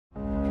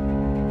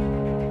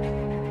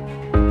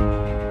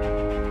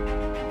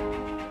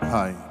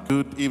Hi,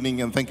 good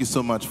evening, and thank you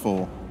so much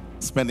for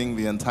spending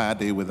the entire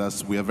day with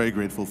us. We are very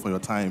grateful for your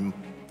time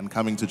and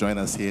coming to join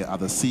us here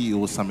at the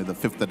CEO Summit, the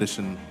 5th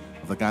edition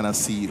of the Ghana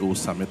CEO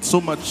Summit. So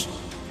much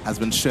has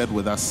been shared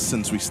with us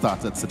since we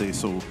started today,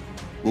 so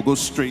we'll go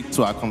straight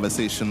to our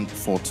conversation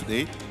for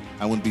today.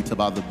 I won't beat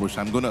about the bush.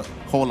 I'm going to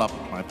call up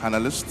my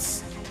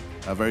panelists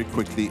very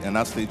quickly, and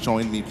as they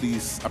join me,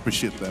 please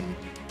appreciate them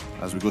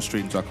as we go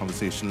straight into our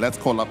conversation. Let's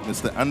call up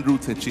Mr. Andrew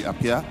Techi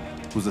Appiah,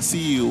 who's the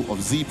CEO of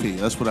ZPay.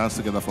 Let's put our hands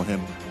together for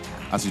him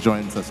as he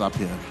joins us up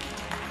here.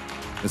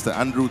 Mr.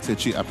 Andrew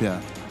Techi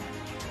Appiah.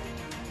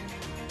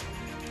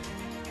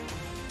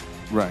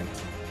 Right.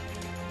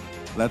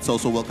 Let's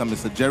also welcome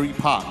Mr. Jerry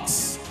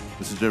Parks.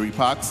 Mr. Jerry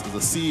Parks is the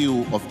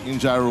CEO of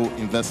Injaro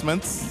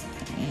Investments.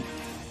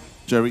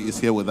 Jerry is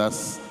here with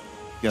us.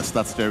 Yes,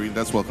 that's Jerry.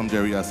 Let's welcome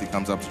Jerry as he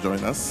comes up to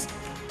join us.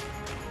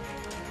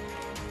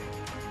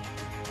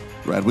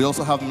 Right, we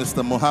also have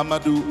Mr.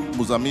 Mohamedou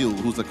Muzamil,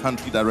 who's the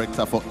country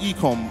director for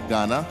Ecom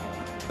Ghana.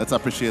 Let's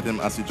appreciate him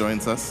as he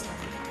joins us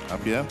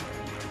up here.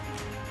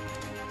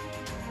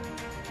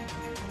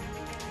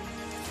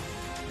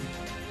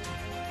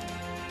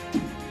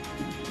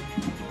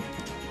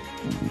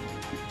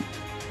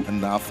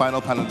 And our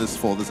final panelist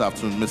for this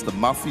afternoon, Mr.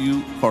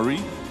 Matthew Corey,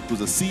 who's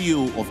the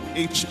CEO of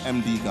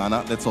HMD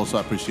Ghana. Let's also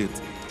appreciate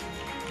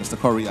Mr.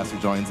 Corey as he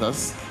joins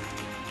us.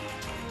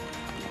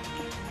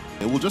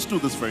 We'll just do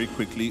this very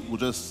quickly. We'll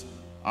just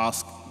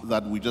ask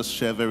that we just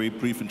share very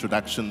brief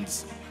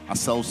introductions,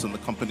 ourselves and the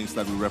companies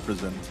that we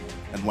represent.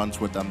 And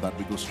once we're done that,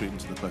 we go straight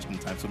into the question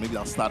time. So maybe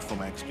I'll start from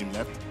my extreme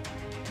left.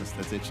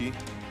 Mr. Techi,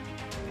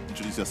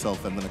 introduce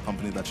yourself and then the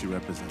company that you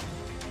represent.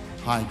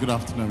 Hi, good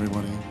afternoon,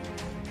 everybody.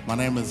 My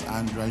name is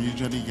Andrew. I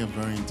usually get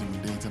very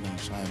intimidated and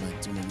shy by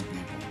too many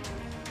people.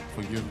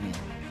 Forgive me.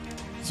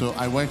 So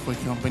I work for a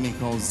company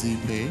called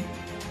ZPay.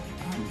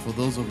 And for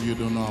those of you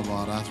who don't know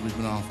about us, we've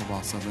been around for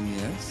about 7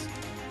 years.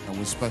 And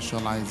we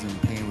specialize in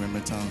paying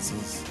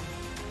remittances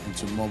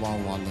into mobile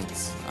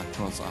wallets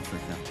across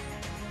Africa.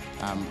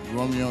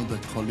 Romeo, the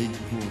colleague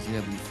who was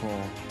here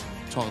before,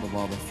 talked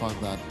about the fact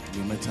that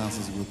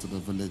remittances go to the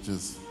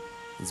villages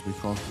is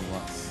because of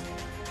us.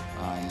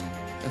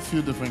 A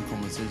few different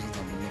conversations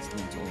I've been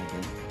listening to all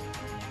day.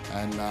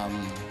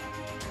 And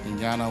in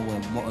Ghana,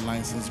 we're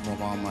licensed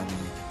mobile money.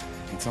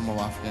 In some of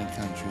African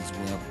countries,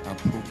 we are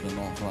approved and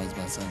authorized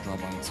by central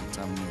banks to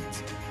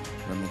terminate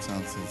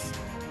remittances.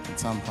 In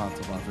some parts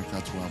of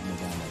Africa, to have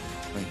mobile money.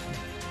 Thank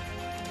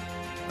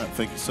you.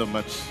 Thank you so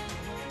much.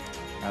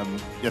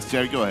 Yes,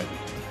 Jerry, go ahead.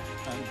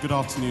 Good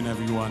afternoon,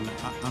 everyone.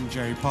 I'm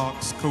Jerry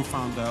Parks,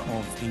 co-founder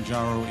of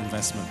Injaro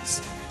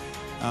Investments.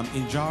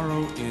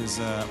 Injaro is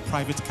a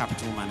private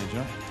capital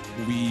manager.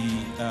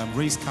 We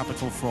raise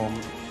capital from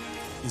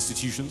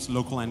institutions,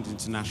 local and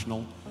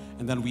international,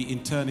 and then we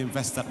in turn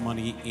invest that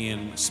money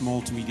in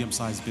small to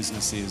medium-sized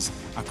businesses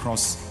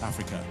across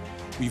Africa.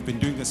 We've been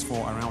doing this for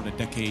around a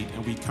decade,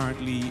 and we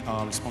currently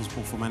are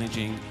responsible for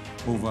managing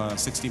over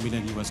 $60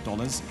 million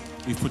US.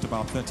 We've put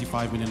about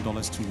 $35 million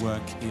to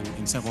work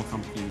in several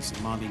companies,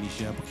 Mali,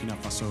 Niger, Burkina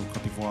Faso,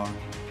 Cote d'Ivoire,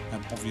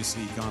 and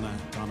obviously Ghana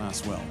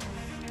as well.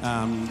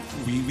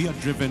 We are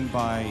driven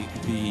by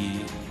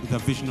the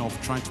vision of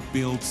trying to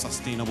build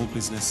sustainable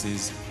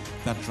businesses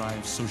that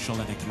drive social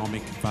and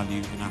economic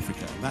value in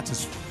Africa. And that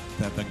is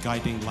the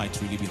guiding light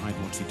really behind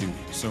what we do.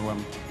 So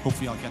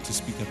hopefully I'll get to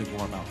speak a bit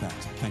more about that.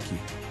 Thank you.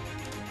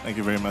 Thank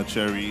you very much,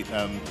 Jerry.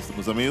 Mr.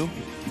 Muzamil?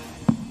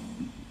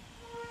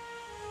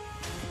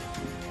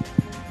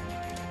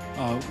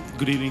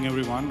 Good evening,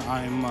 everyone.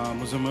 I'm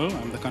Muzamil.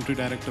 I'm the country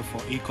director for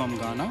Ecom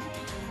Ghana.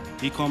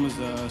 Ecom is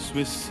a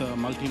Swiss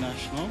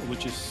multinational,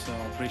 which is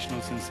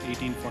operational since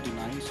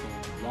 1849, so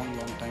long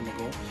time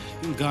ago.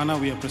 In Ghana,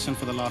 we are present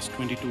for the last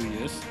 22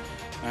 years.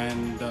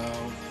 And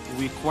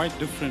we're quite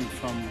different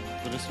from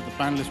the rest of the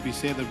panelists. We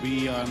say that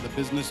we are in the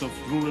business of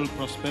rural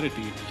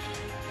prosperity.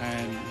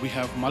 And we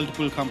have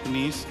multiple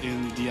companies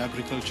in the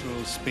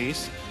agricultural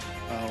space.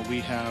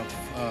 We have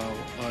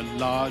a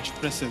large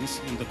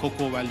presence in the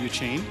cocoa value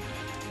chain.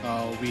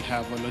 We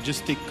have a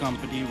logistic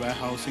company,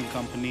 warehousing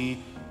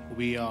company.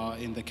 We are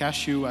in the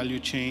cashew value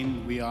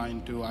chain. We are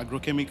into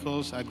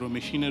agrochemicals,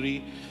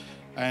 agromachinery,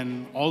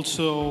 and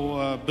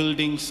also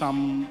building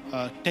some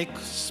tech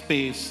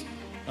space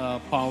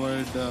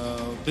powered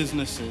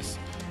businesses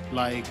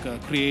like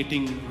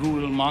creating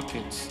rural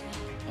markets.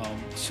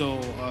 So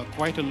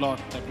quite a lot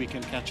that we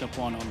can catch up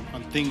on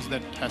things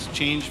that has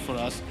changed for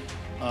us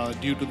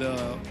due to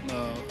the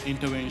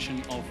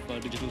intervention of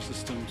digital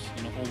systems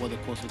over the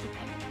course of the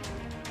pandemic.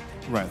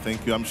 Right,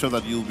 thank you. I'm sure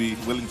that you'll be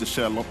willing to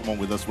share a lot more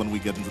with us when we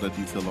get into the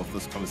detail of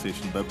this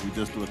conversation, but we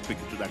just do a quick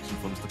introduction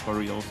for Mr.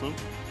 Corey also,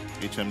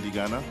 HMD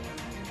Ghana.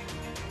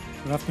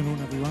 Good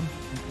afternoon, everyone.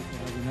 Thank you for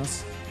having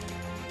us.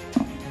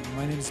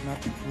 My name is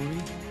Matthew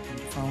Corey. I'm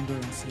the founder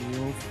and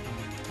CEO of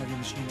Heavy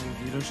Machinery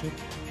Dealership.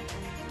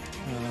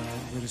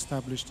 We're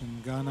established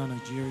in Ghana,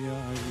 Nigeria,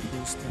 Ivory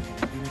Coast,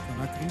 and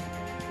Guinea-Conakry.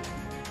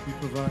 We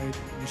provide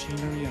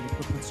machinery and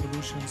equipment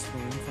solutions for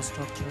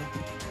infrastructure,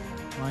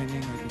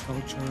 mining,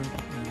 agriculture,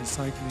 and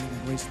recycling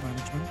and waste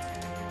management.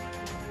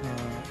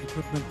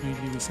 Equipment,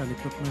 mainly we sell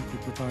equipment. We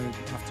provide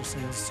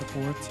after-sales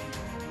support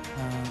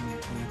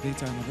and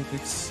data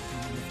analytics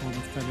in the form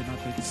of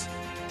telematics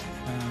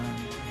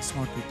and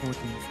smart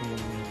reporting for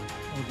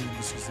all the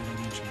industries that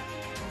I mentioned.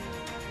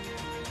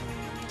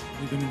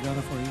 We've been in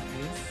Ghana for 8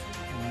 years,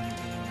 and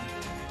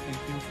thank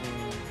you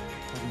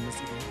for having us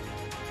today.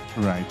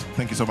 Right.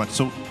 Thank you so much.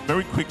 So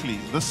very quickly,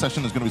 this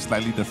session is going to be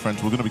slightly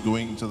different. We're going to be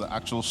going into the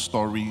actual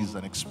stories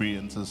and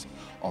experiences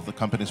of the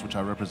companies which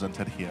are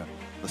represented here.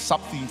 The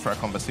sub-theme for our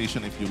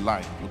conversation, if you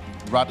like, will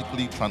be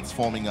radically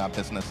transforming our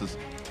businesses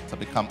to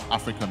become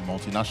African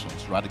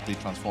multinationals, radically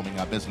transforming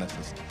our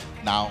businesses.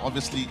 Now,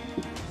 obviously,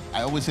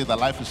 I always say that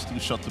life is too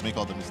short to make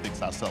all the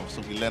mistakes ourselves,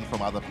 so we learn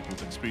from other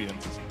people's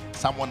experiences.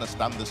 Someone has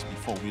done this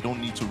before. We don't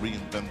need to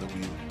reinvent the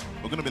wheel.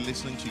 We're going to be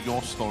listening to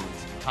your stories,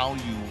 how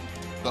you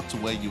got to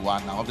where you are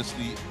now.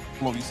 Obviously,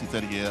 all of you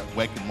seated here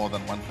work in more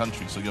than one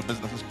country, so your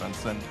businesses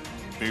transcend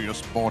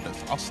various borders.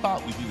 I'll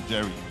start with you,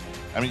 Jerry.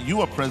 I mean,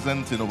 you are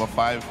present in over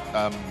 5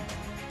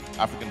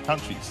 African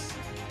countries.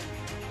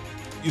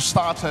 You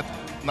started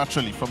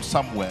naturally from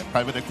somewhere,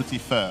 private equity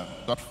firm,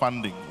 got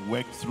funding,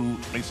 worked through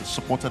places,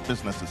 supported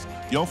businesses.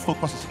 Your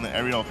focus is in the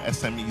area of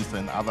SMEs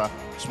and other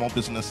small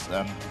business,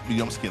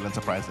 medium-scale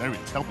enterprise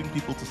areas, helping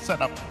people to set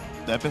up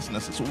their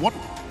businesses. So what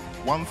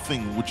one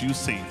thing would you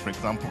say, for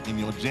example, in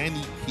your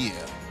journey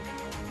here,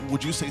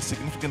 would you say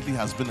significantly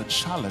has been a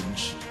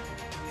challenge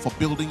for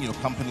building your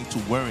company to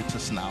where it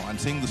is now? I'm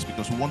saying this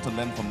because we want to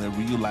learn from their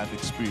real-life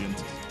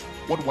experiences.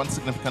 What one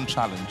significant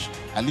challenge?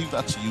 I leave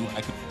that to you.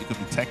 It could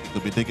be tech, it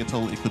could be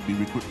digital, it could be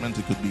recruitment,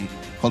 it could be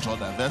cultural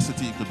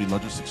diversity, it could be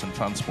logistics and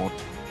transport.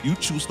 You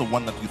choose the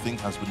one that you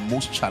think has been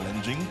most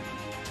challenging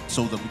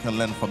so that we can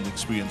learn from the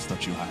experience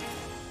that you had.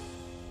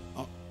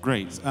 Oh,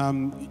 great.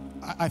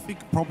 I think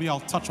probably I'll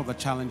touch on the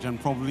challenge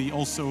and probably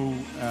also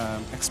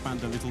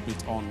expand a little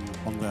bit on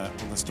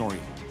the story.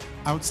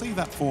 I would say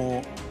that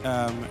for,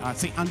 I'd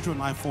say Andrew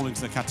and I fall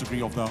into the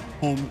category of the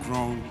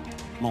homegrown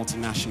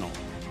multinational.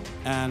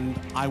 And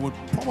I would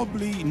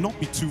probably not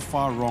be too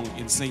far wrong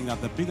in saying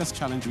that the biggest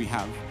challenge we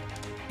have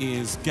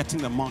is getting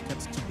the market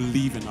to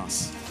believe in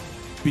us,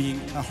 being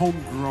a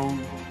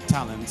homegrown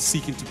talent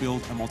seeking to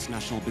build a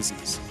multinational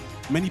business.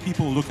 Many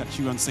people look at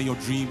you and say your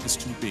dream is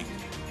too big.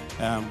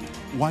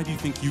 Why do you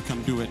think you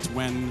can do it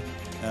when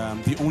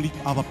the only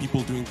other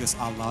people doing this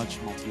are large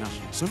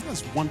multinationals? So if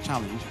there's one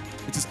challenge,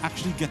 it is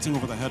actually getting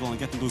over the hurdle and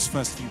getting those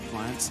first few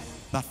clients,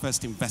 that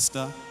first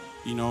investor,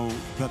 you know,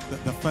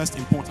 the first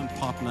important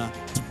partner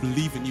to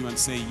believe in you and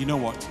say, you know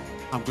what,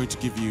 I'm going to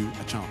give you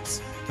a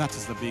chance. That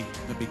is the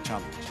big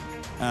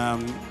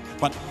challenge.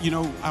 But, you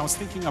know, I was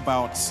thinking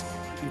about,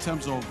 in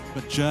terms of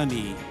the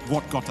journey,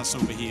 what got us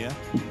over here.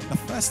 The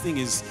first thing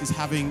is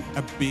having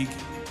a big,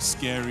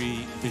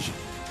 scary vision.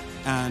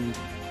 And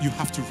you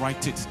have to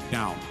write it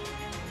down.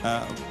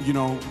 You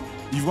know,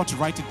 you've got to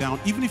write it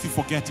down. Even if you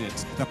forget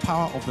it, the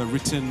power of the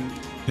written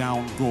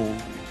down goal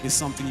is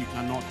something you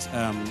cannot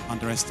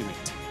underestimate.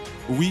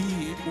 We,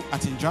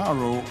 at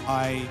Injaro,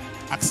 I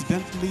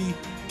accidentally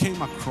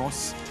came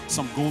across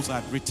some goals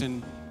I had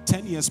written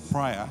 10 years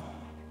prior,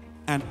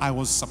 and I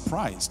was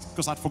surprised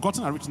because I'd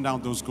forgotten I'd written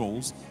down those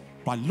goals,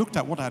 but I looked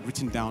at what I had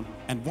written down,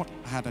 and what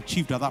I had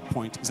achieved at that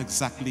point is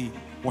exactly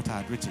what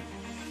I had written.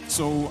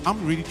 So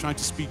I'm really trying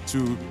to speak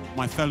to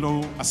my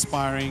fellow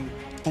aspiring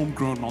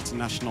homegrown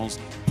multinationals.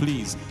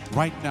 Please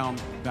write down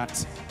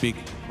that big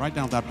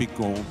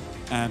goal,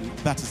 and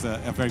that is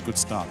a very good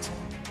start.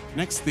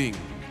 Next thing,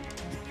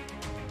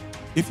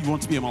 if you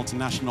want to be a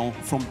multinational,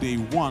 from day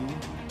one,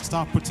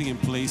 start putting in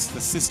place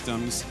the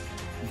systems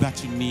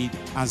that you need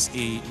as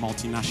a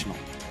multinational.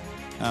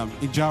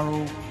 In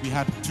Jaro, we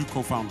had 2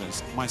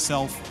 co-founders,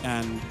 myself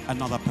and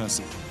another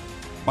person.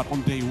 But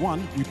on day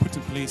one, we put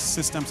in place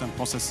systems and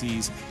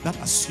processes that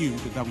assumed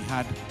that we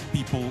had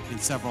people in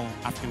several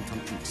African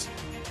countries.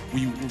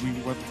 We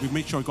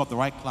made sure we got the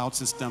right cloud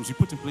systems. We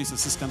put in place a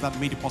system that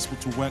made it possible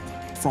to work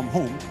from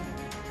home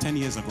 10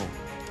 years ago.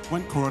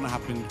 When Corona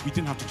happened, we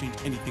didn't have to change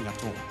anything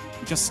at all.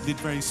 We just slid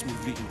very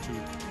smoothly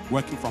into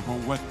working from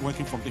home,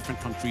 working from different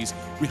countries.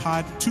 We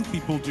hired 2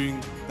 people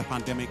during the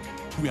pandemic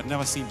who we had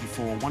never seen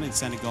before, one in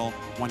Senegal,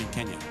 one in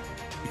Kenya.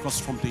 Because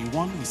from day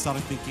one, we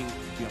started thinking,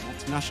 we are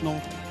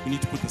multinational, we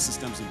need to put the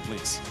systems in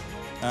place.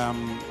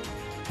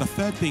 The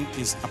third thing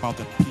is about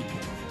the people.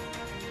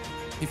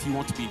 If you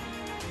want to be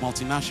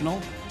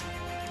multinational,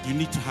 you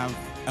need to have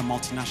a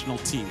multinational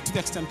team. To the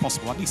extent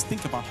possible, at least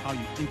think about how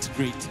you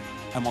integrate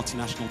a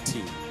multinational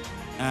team.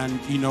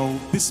 And, you know,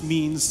 this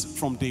means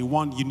from day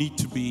one, you need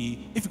to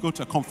be, if you go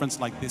to a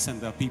conference like this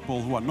and there are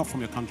people who are not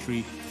from your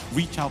country,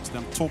 reach out to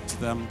them, talk to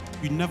them.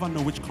 You never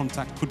know which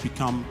contact could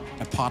become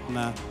a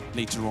partner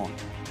later on.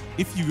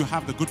 If you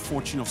have the good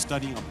fortune of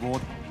studying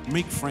abroad,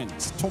 make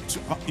friends. Talk to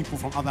people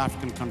from other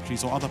African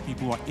countries or other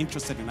people who are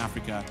interested in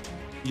Africa.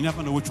 You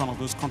never know which one of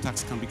those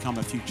contacts can become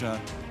a future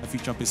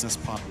business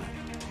partner.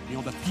 You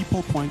know, the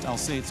people point, I'll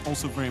say it's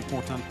also very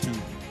important to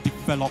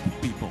develop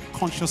people.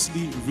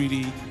 Consciously,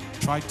 really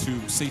try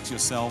to say to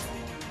yourself,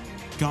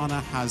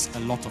 Ghana has a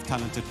lot of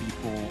talented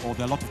people, or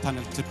there are a lot of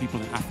talented people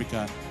in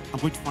Africa.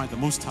 I'm going to find the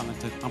most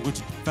talented. I'm going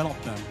to develop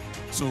them.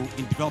 So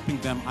in developing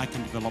them, I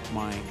can develop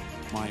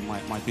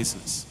my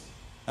business.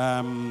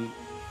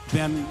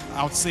 Then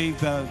I would say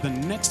the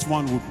next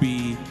one would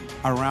be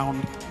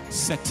around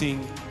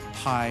setting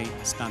high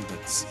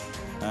standards.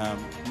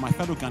 My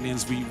fellow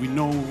Ghanaians, we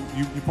know,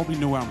 you probably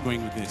know where I'm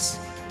going with this.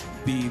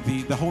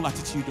 The whole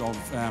attitude of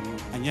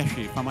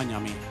Anyeshe,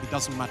 Famanyami, it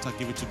doesn't matter,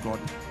 give it to God.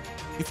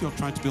 If you're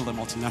trying to build a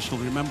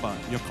multinational, remember,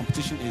 your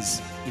competition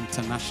is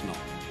international.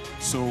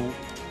 So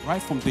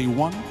right from day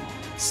one,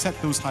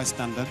 set those high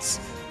standards.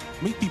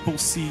 Make people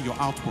see your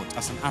output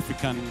as an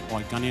African or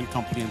a Ghanaian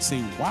company and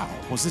say, wow,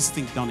 was this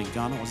thing done in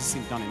Ghana? Was this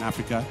thing done in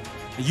Africa?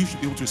 And you should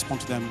be able to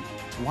respond to them,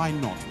 why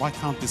not? Why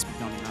can't this be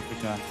done in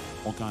Africa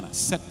or Ghana?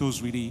 Set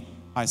those really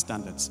high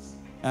standards.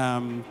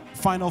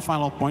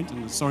 Final point,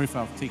 and sorry if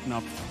I've taken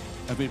up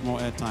a bit more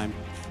airtime,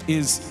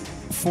 is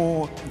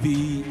for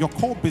your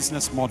core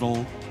business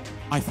model,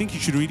 I think you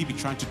should really be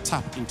trying to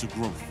tap into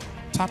growth.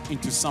 Tap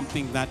into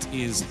something that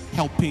is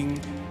helping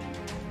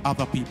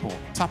other people.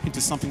 Tap into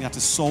something that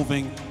is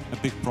solving a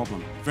big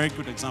problem. Very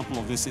good example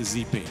of this is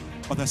ZPay.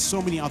 But there's so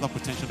many other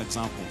potential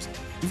examples.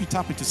 If you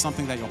tap into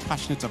something that you're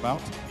passionate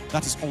about,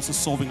 that is also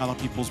solving other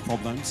people's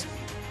problems,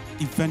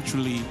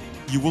 eventually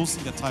you will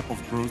see the type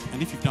of growth.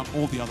 And if you've done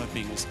all the other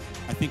things,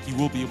 I think you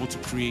will be able to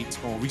create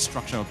or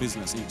restructure a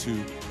business into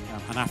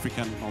an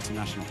African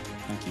multinational.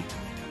 Thank you.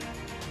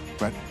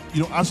 Right.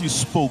 You know, as you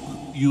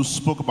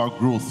spoke about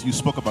growth, you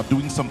spoke about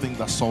doing something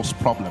that solves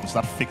problems,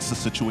 that fixes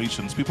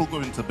situations. People go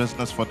into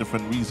business for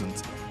different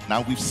reasons. Now,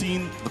 we've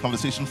seen the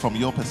conversation from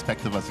your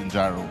perspective as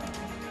Injaro.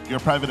 You're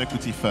a private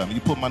equity firm. You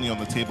put money on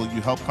the table.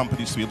 You help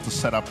companies to be able to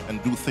set up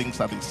and do things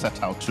that they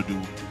set out to do.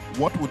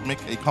 What would make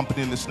a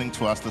company listening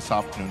to us this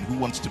afternoon who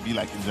wants to be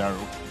like Injaro,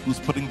 who's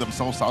putting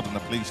themselves out in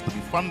a place to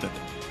be funded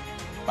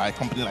by a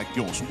company like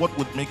yours, what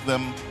would make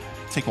them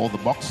tick all the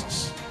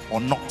boxes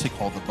or not tick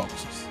all the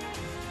boxes?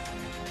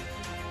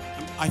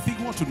 I think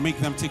what would make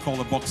them tick all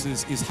the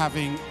boxes is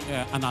having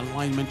an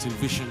alignment in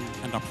vision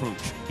and approach.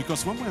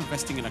 Because when we're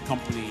investing in a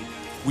company,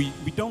 we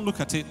don't look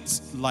at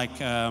it like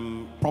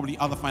probably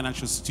other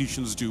financial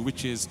institutions do,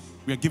 which is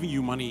we are giving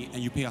you money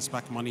and you pay us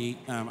back money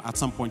at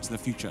some point in the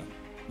future.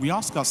 We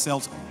ask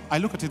ourselves, I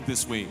look at it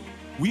this way,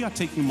 we are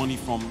taking money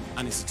from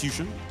an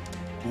institution,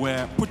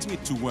 we're putting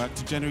it to work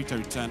to generate a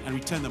return and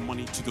return the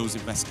money to those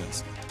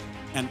investors.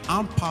 And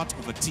I'm part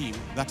of a team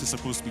that is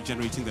supposed to be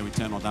generating the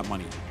return on that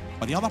money.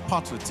 But the other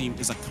part of the team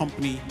is a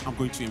company I'm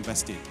going to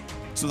invest in.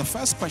 So the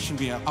first question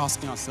we are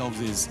asking ourselves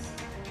is,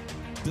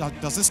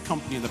 does this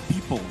company and the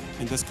people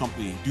in this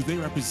company, do they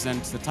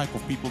represent the type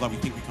of people that we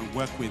think we can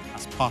work with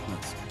as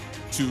partners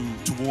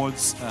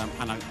towards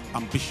an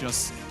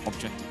ambitious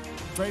objective?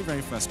 Very,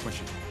 very first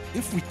question.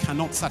 If we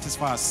cannot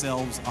satisfy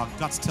ourselves, our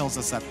gut tells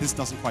us that this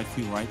doesn't quite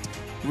feel right,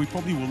 we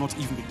probably will not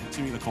even be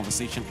continuing the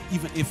conversation,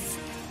 even if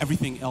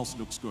everything else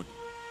looks good.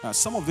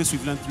 Some of this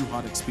we've learned through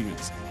hard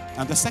experience.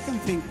 And the second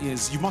thing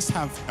is you must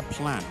have a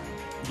plan.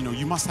 You know,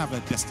 you must have a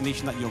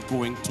destination that you're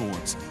going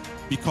towards,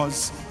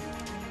 because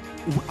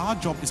our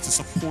job is to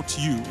support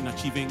you in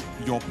achieving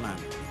your plan.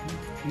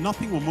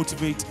 Nothing will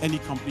motivate any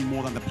company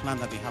more than the plan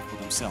that they have for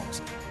themselves.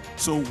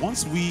 So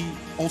once we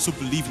also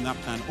believe in that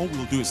plan, all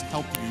we'll do is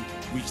help you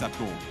reach that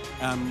goal.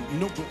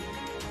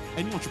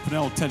 Any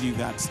entrepreneur will tell you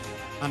that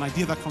an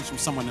idea that comes from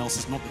someone else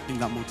is not the thing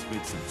that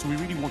motivates them. So we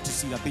really want to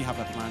see that they have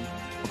a plan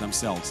for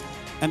themselves.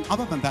 And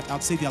other than that,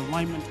 I'd say the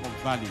alignment of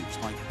values,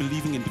 like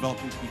believing in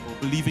developing people,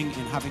 believing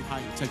in having high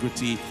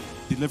integrity,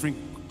 delivering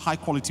high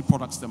quality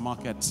products to the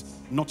market,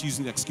 not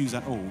using the excuse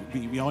that, oh,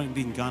 we are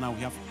in Ghana,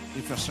 we have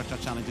infrastructure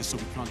challenges, so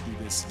we can't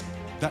do this.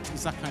 That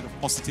is that kind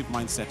of positive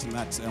mindset and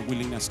that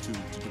willingness to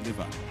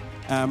deliver.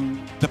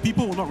 The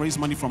people will not raise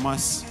money from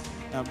us.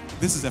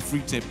 This is a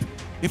free tip.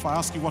 If I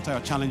ask you what are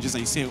your challenges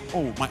and you say,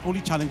 oh, my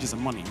only challenge is the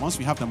money. Once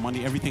we have the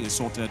money, everything is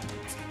sorted.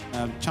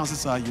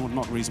 Chances are you will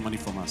not raise money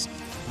from us.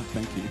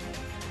 Thank you.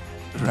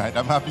 Right,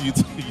 I'm happy you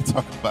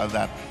talk about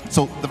that.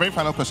 So the very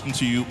final question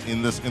to you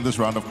in this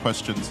round of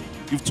questions,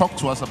 you've talked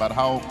to us about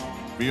how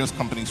various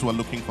companies who are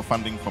looking for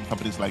funding from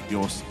companies like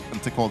yours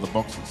can tick all the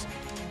boxes.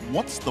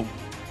 What's the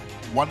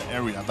one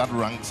area that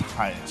ranks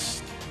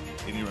highest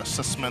in your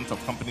assessment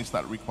of companies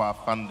that require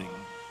funding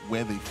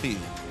where they fail?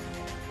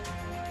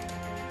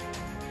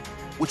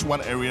 Which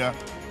one area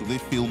do they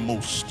feel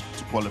most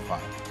to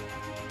qualify?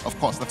 Of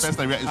course, the first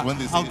area is when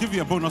they say, I'll give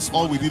you a bonus.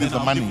 All we need is the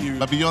money,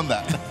 but beyond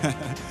that.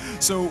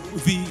 So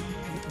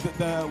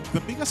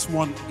the biggest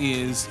one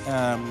is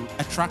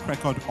a track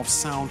record of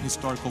sound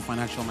historical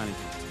financial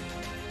management.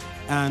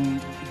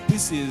 And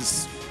this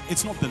is,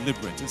 it's not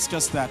deliberate. It's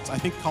just that I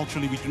think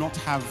culturally we do not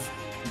have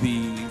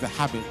the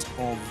habit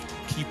of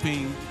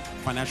keeping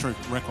financial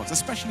records,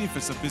 especially if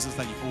it's a business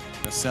that you own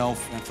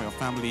yourself and for your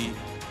family,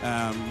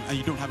 and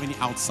you don't have any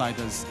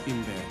outsiders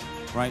in there,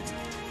 right?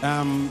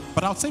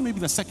 But I would say maybe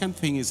the second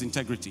thing is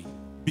integrity,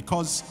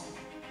 because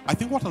I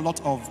think what a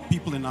lot of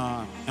people in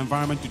our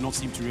environment do not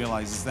seem to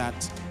realize is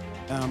that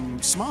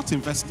smart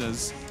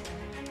investors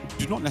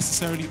do not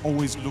necessarily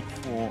always look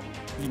for,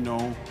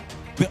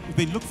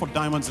 they look for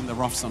diamonds in the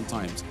rough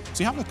sometimes.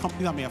 So you have a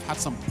company that may have had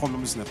some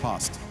problems in the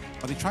past,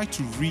 but they try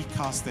to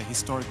recast their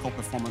historical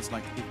performance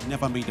like they've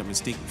never made a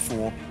mistake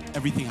before.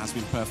 Everything has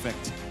been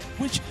perfect,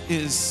 which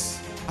is,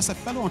 as a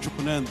fellow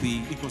entrepreneur in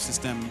the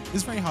ecosystem,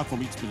 is very hard for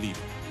me to believe.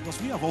 Because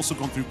we have also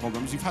gone through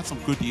problems. We've had some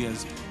good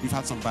years, we've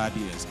had some bad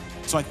years.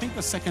 So I think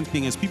the second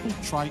thing is people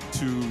try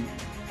to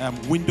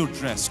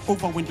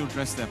over window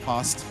dress their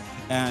past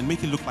and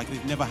make it look like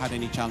they've never had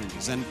any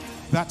challenges. And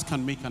that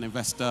can make an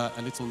investor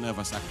a little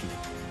nervous, actually.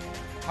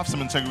 Have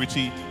some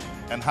integrity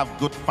and have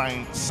good,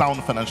 fine,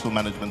 sound financial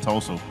management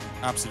also.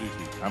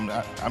 Absolutely.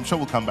 I'm sure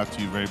we'll come back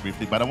to you very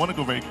briefly, but I want to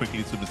go very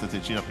quickly to Mr.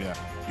 Techiapia.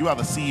 You are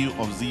the CEO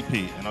of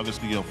ZPay, and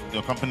obviously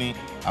your company,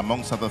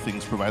 amongst other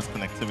things, provides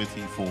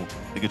connectivity for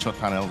digital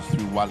channels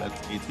through wallets,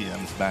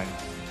 ATMs,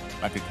 banks,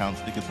 bank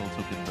accounts, digital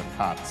tokens, and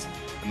cards,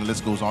 and the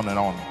list goes on and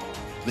on.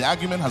 The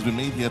argument has been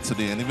made here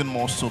today, and even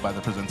more so by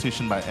the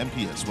presentation by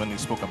MPS when they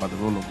spoke about the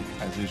role of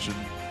digitization,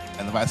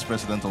 and the Vice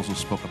President also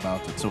spoke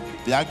about it. So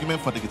the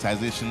argument for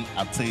digitization,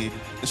 I'd say,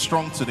 is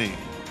strong today.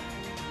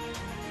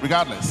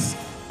 Regardless,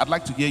 I'd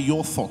like to hear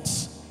your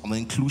thoughts on the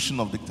inclusion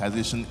of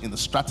digitization in the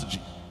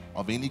strategy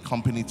of any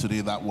company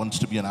today that wants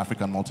to be an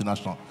African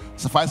multinational.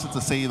 Suffice it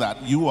to say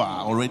that you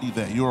are already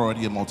there. You're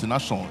already a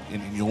multinational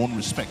in your own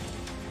respect.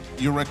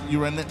 You're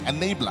an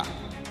enabler.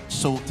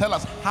 So tell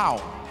us how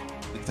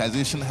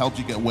digitization helped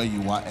you get where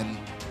you are and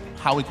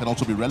how it can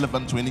also be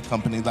relevant to any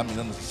company that may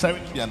not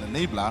necessarily be an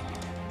enabler,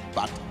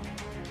 but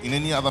in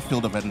any other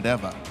field of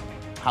endeavor,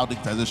 how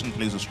digitization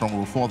plays a strong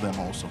role for them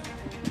also.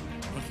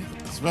 Okay.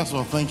 First of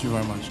all, thank you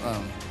very much.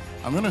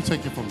 I'm going to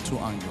take it from two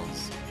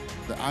angles.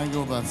 The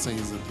angle that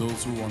says that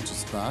those who want to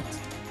start,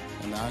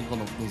 and the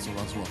angle of those of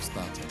us who have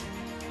started.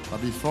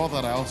 But before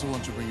that, I also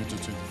want to bring you to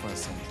 21st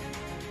century.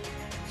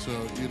 So,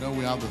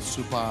 we have the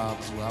super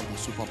apps, we have the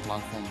super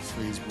platforms,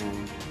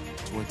 Facebook,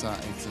 Twitter,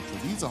 etc.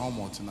 These are all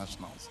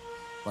multinationals,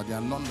 but they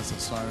are not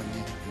necessarily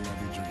in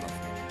every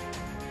geography.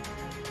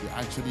 They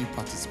actually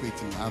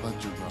participate in other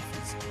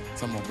geographies.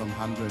 Some of them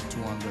 100,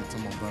 200,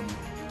 some of them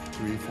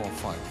 3, 4,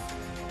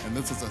 5. And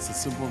this is as a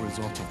simple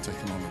result of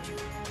technology,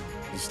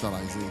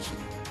 digitalization.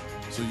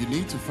 So you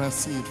need to first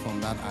see it from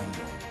that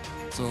angle.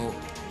 So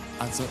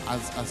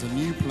as a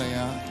new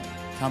player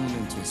coming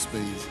into a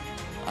space,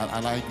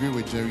 and I agree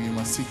with Jerry, you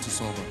must seek to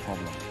solve a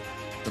problem.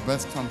 The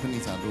best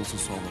companies are those who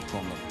solve a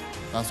problem.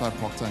 That's why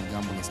Procter &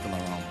 Gamble is still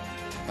around.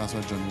 That's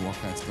why Johnny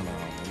Walker is still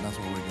around, and that's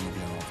why we're going to be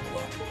around for a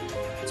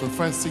while. So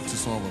first, seek to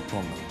solve a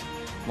problem.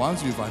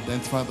 Once you've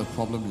identified the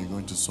problem you're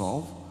going to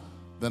solve,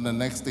 then the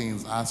next thing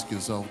is ask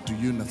yourself, do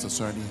you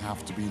necessarily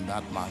have to be in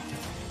that market?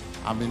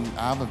 I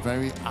have a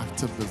very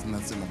active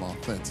business in about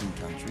 13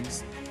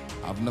 countries.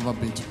 I've never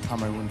been to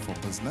Cameroon for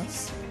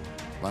business,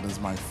 but it's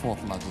my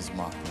 4th largest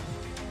market.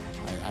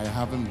 I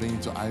haven't been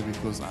to Ivory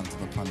Coast until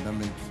the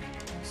pandemic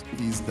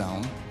eased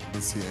down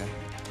this year,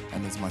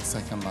 and it's my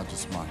 2nd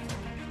largest market.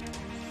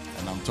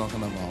 And I'm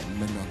talking about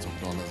millions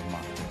of dollars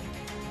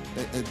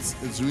market.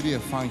 It's really a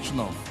function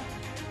of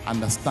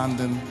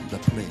understanding the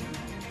play.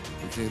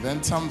 Okay,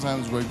 then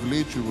sometimes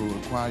regulatory will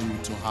require you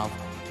to have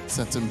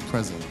certain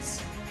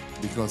presence,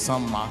 because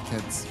some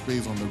markets,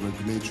 based on the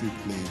regulatory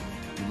play,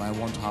 you might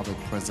want to have a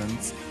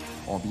presence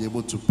or be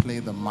able to play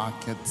the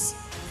markets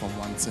from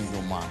one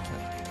single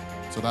market.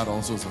 So that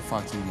also is a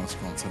factor you must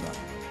consider.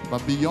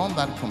 But beyond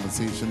that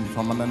conversation,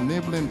 from an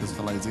enabling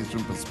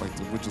digitalization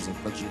perspective, which is a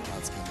question you're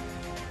asking,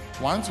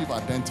 once you've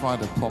identified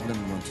the problem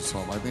you want to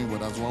solve, I think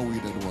that's what we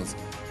did was,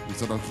 we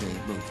said, okay,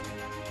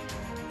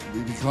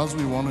 look, because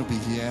we want to be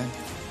here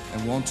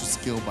and want to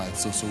scale by,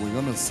 so we're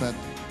going to set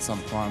some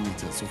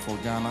parameters. So for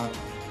Ghana,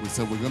 we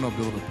said we're going to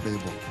build a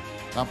playbook.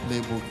 That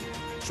playbook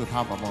should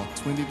have about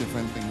 20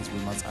 different things we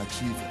must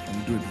achieve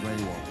and do it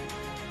very well.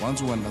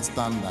 Once we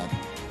understand that,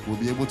 we'll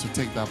be able to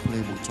take that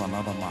playbook to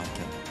another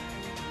market.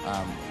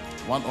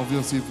 One,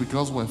 obviously,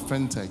 because we're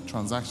fintech,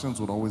 transactions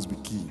would always be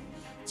key.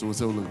 So we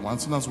say, well, look,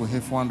 once soon as we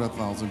hit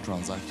 400,000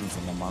 transactions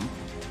in a month,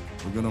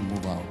 we're going to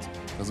move out.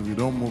 Because if we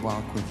don't move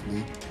out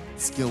quickly,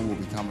 scale will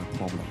become a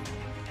problem.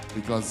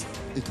 Because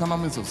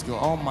economies of scale,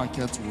 all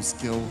markets will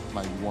scale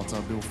like water.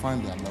 They'll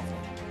find their level.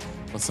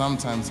 But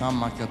sometimes some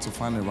markets will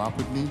find it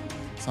rapidly,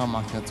 some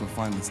markets will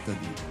find it steady.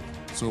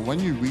 So when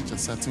you reach a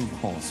certain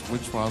cost,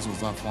 which for us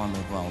was at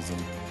 400,000,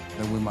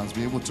 then we must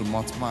be able to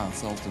multiply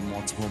ourselves in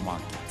multiple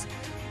markets.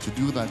 To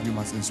do that, you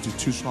must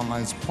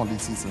institutionalize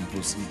policies and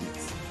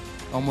procedures.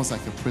 Almost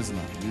like a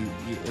prisoner.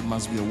 It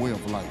must be a way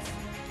of life.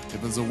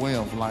 If it's a way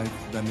of life,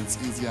 then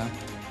it's easier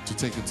to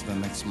take it to the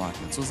next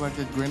market. So it's like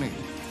a grenade.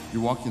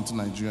 You walk into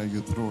Nigeria,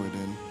 you throw it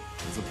in.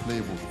 It's a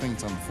playbook.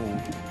 Things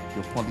unfold.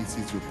 Your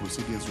policies, your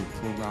procedures, your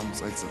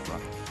programs, etc.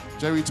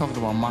 Jerry talked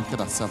about market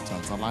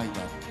acceptance. I like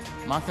that.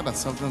 Market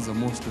acceptance is the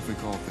most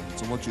difficult thing.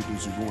 So what you do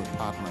is you go with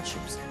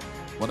partnerships.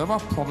 Whatever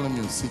problem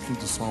you're seeking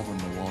to solve in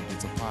the world,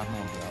 there's a partner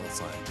on the other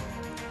side.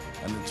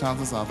 And the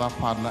chances are that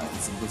partner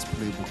is in this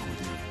playbook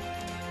with you.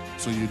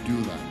 So you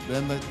do that.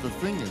 Then the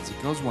thing is,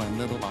 because we're in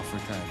Little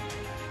Africa,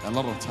 a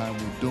lot of time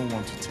we don't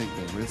want to take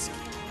the risk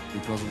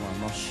because we are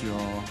not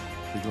sure,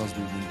 because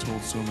we've been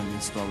told so many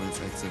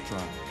stories,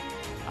 etc.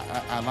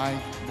 I like,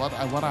 what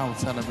I would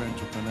tell every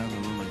entrepreneur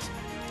in the room is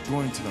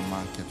go into the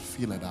market,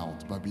 feel it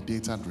out, but be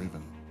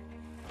data-driven.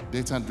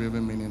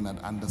 Data-driven meaning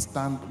that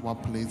understand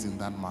what plays in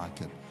that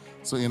market.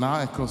 So in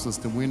our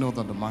ecosystem, we know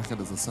that the market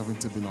is a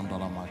 $70 billion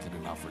market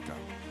in Africa.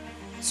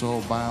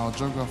 So by our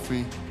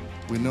geography,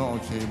 we know,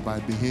 okay, by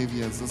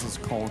behaviors, this is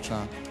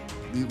culture.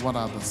 What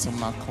are the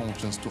similar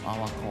cultures to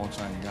our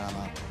culture in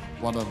Ghana?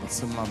 What are the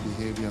similar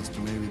behaviors to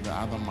maybe the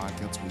other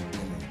markets we've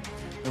been in?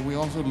 And we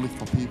also look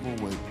for people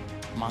with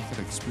market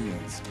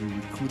experience. We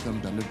recruit them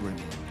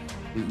deliberately.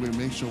 We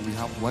make sure we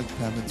have work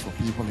permits for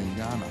people in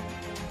Ghana,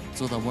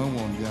 so that when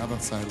we're on the other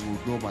side,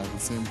 we'll go by the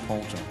same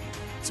culture.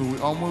 So we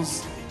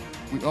almost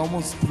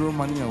throw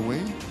money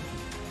away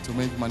to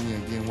make money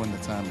again when the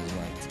time is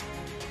right.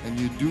 And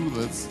you do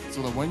this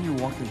so that when you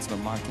walk into the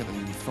market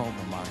and you feel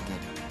the market,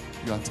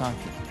 you attack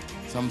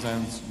it.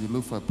 Sometimes you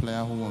look for a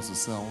player who wants to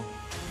sell,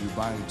 you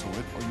buy into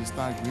it, or you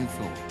start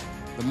greenfield.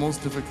 The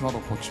most difficult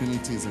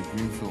opportunity is a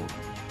greenfield,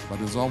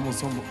 but it's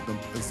almost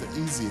it's the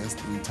easiest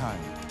in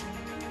time.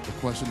 The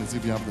question is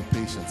if you have the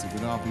patience. If you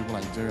don't have people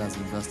like Jerry as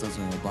investors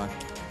on your back,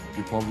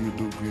 you probably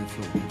do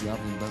greenfield. If you have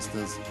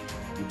investors,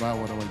 you buy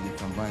whatever you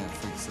can buy and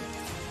fix it.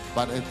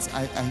 But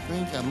I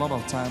think a lot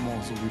of time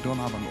also we don't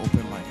have an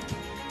open mind.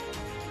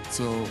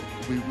 So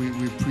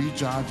we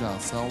prejudge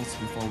ourselves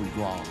before we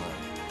go out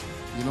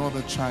there. You know,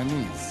 the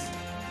Chinese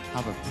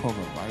have a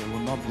proverb. I will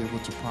not be able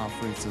to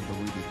paraphrase it the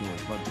way they do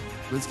it. But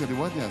basically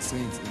what they are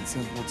saying in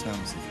simple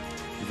terms is,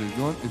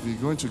 if you're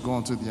going to go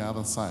onto the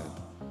other side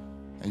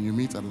and you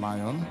meet a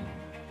lion,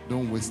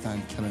 don't waste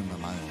time killing the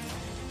lion.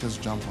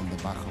 Just jump on the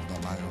back of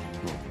the lion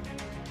and go.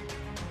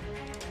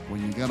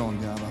 When you get on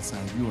the other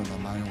side, you and the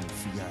lion will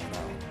figure it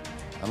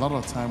out. A lot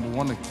of time we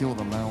want to kill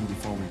the lion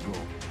before we go.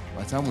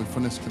 By the time we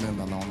finish killing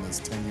the lion, there's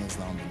 10 years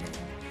down the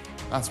lane.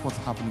 That's what's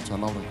happening to a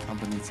lot of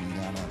companies in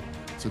Ghana.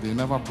 So they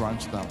never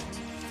branched out.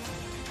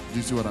 Do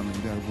you see what I mean?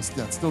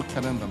 They're still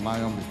killing the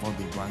lion before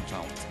they branch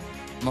out.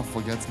 Not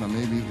forgetting that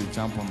maybe if they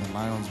jump on the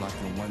lion's back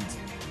and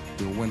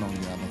they'll win on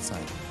the other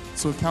side.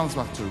 So it comes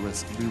back to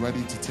risk. Be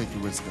ready to take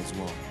risk as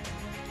well.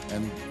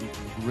 And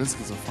risk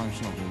is a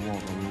function of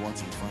reward, or reward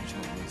is a function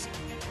of risk.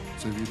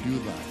 So if you do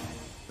that,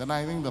 then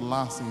I think the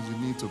last thing is you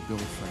need to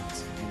build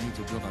friends. You need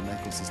to build an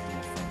ecosystem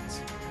of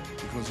friends,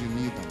 because you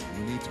need them.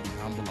 You need to be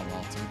humble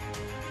about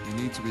it.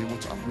 You need to be able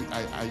to agree.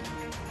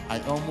 I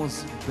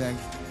almost beg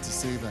to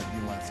say that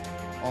you must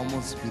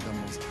almost be the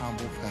most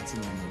humble person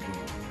in the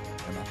room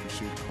and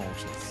appreciate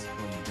cultures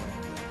when you get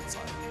on the other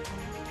side,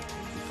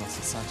 because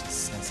it's such a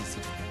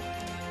sensitive thing.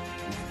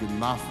 You could be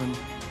laughing,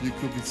 you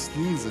could be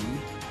sneezing,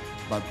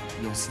 but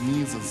your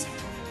sneeze is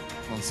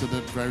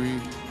considered very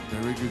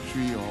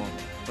derogatory or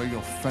very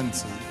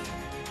offensive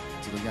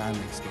to the guy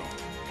next door.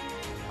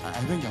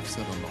 I think I've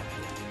said a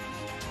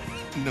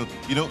lot.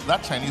 You know,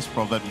 that Chinese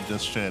proverb you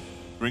just shared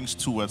brings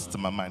two words to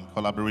my mind: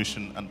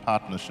 collaboration and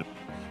partnership.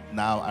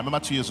 Now, I remember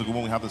 2 years ago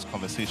when we had this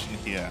conversation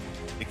here,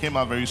 it came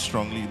out very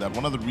strongly that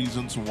one of the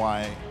reasons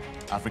why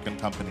African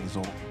companies,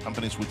 or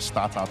companies which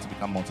start out to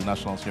become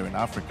multinationals here in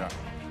Africa,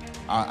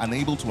 are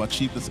unable to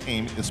achieve this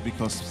aim is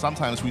because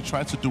sometimes we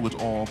try to do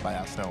it all by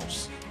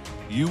ourselves.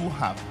 You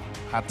have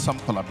had some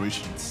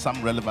collaborations,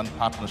 some relevant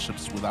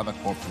partnerships with other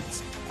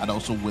corporates and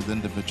also with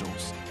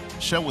individuals.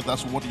 Share with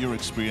us what your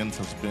experience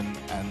has been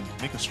and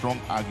make a strong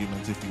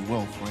argument, if you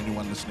will, for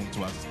anyone listening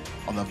to us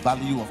on the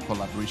value of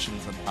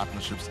collaborations and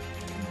partnerships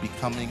in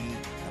becoming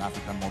an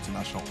African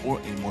multinational, or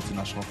a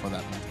multinational for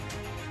that matter.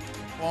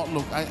 Well,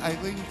 look, I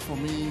think for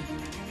me,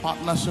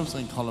 partnerships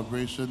and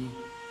collaboration,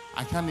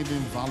 I can't even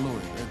value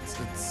it.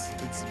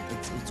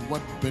 It's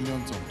worth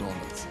billions of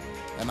dollars.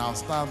 And I'll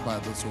start by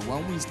this. So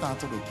when we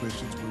started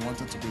operations, we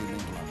wanted to be in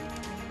England.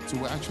 So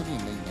we're actually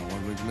in England.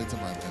 We're regulated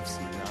by the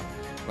FC.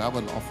 We have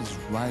an office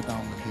right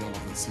down the hill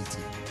of the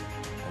city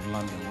of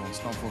London, on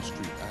Stamford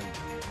Street.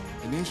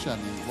 And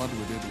initially, what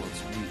we did was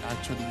we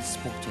actually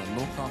spoke to a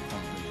local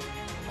company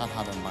that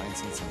had a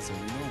license and said,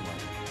 you know what,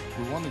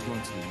 we want to go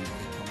into the UK.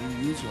 Can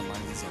we use your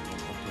license as an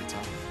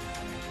operator?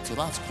 So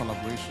that's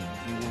collaboration.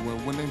 We were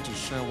willing to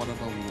share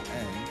whatever we will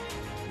earn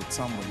with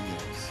somebody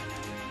else.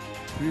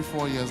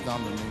 3-4 years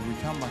down the lane, we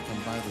come back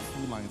and buy the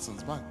full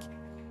license back.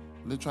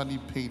 Literally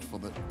paid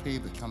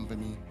the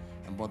company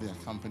and bought their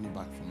company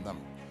back from them.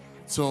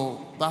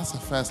 So that's the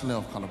first layer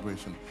of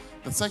collaboration.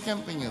 The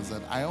second thing is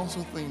that I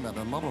also think that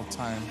a lot of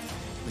time,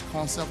 the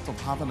concept of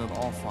having it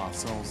all for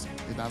ourselves,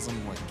 it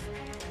doesn't work.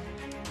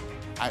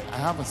 I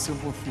have a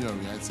simple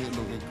theory. I say,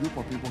 look, a group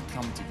of people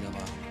come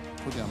together,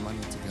 put their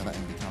money together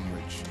and become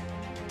rich.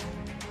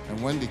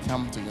 And when they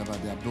come together,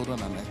 they are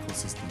building an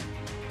ecosystem.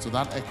 So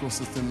that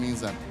ecosystem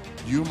means that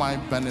you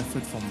might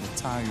benefit from the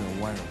tie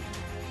you're wearing,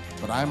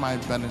 but I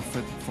might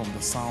benefit from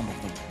the sound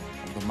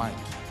of the mic.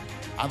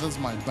 Others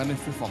might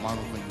benefit from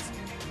other things,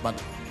 but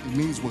it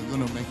means we're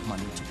going to make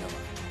money together.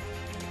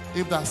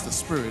 If that's the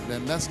spirit,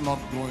 then let's not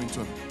go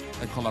into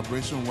a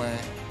collaboration where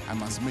I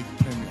must make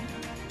premium.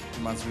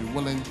 You must be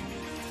willing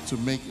to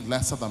make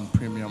lesser than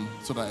premium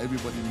so that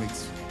everybody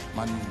makes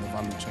money in the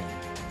value chain.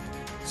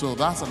 So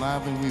that's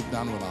another thing we've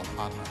done with our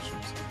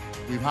partnerships.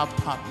 We've had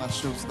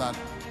partnerships that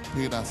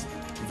paid us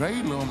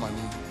very low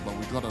money, but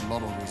we got a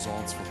lot of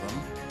results for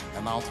them,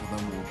 and out of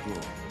them we'll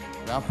grow.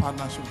 We have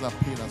partnerships that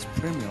paid us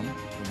premium,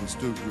 and we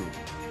still grew.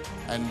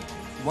 And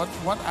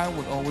what I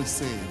would always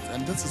say,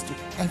 and this is to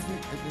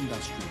every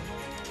industry,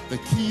 the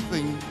key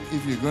thing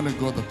if you're going to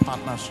go the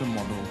partnership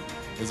model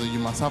is that you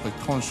must have a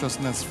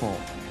consciousness for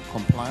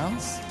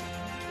compliance,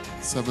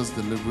 service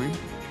delivery,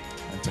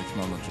 and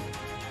technology.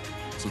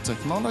 So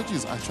technology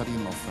is actually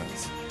not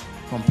first.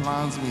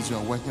 Compliance means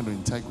you're working with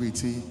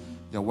integrity,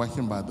 you're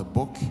working by the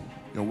book,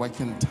 you're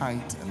working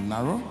tight and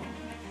narrow.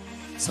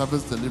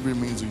 Service delivery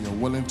means you're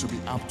willing to be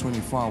up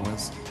 24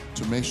 hours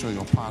to make sure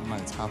your partner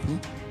is happy.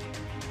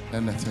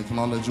 Then the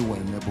technology will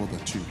enable the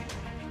two.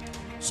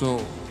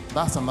 So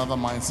that's another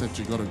mindset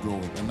you got to go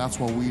with, and that's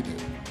what we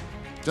did.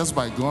 Just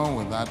by going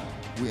with that,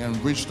 we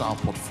enriched our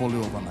portfolio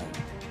overnight.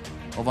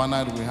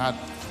 Overnight, we had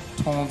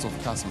tons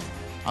of customers.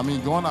 I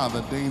mean, gone are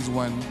the days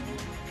when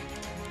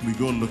we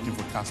go looking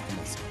for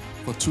customers.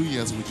 For 2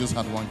 years, we just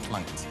had one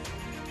client,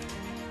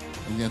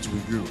 and yet we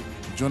grew.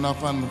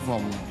 Jonathan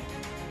from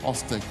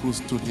Ostek, who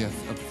stood here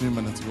a few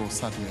minutes ago,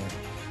 sat here.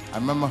 I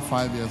remember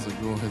 5 years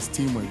ago, his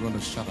team were going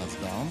to shut us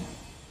down.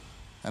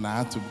 And I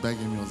had to beg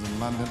him. He was in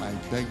London. I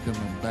begged him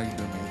and begged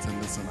him. And he said,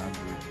 listen,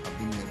 Andrew, I've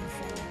been here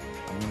before.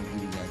 I'm going to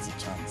give you guys a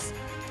chance.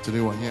 Today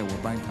we're here.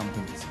 We're buying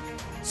companies.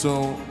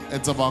 So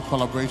it's about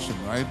collaboration,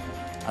 right?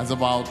 It's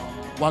about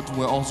what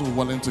we're also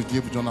willing to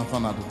give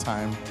Jonathan at the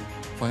time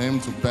for him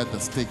to bet the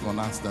stake on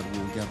us that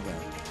we'll get there.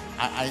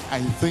 I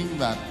think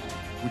that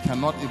we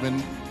cannot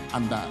even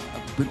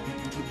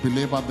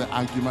belabor the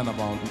argument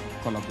about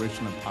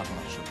collaboration and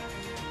partnership.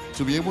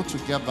 To be able to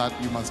get that,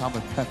 you must have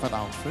a perfect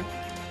outfit.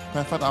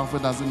 Perfect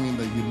outfit doesn't mean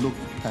that you look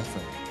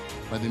perfect,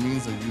 but it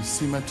means that you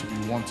seem to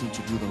be wanting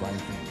to do the right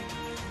thing.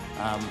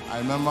 I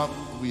remember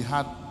we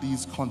had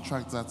these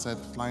contracts that said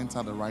clients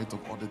had the right of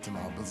auditing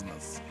our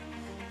business.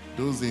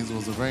 Those days it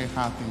was a very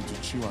hard thing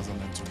to chew as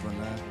an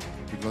entrepreneur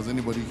because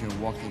anybody can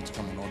walk in to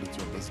come and audit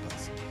your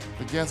business.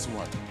 But guess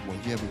what? We're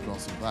here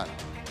because of that.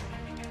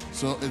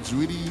 So it's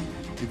really,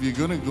 if you're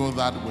going to go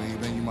that way,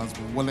 then you must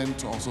be willing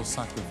to also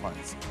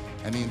sacrifice.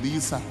 And in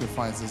these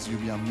sacrifices,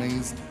 you'll be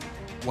amazed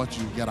what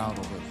you get out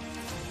of it.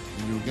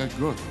 And you'll get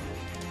growth.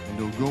 And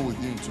they'll go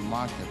with you into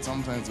market.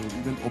 Sometimes they'll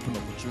even open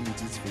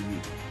opportunities for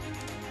you.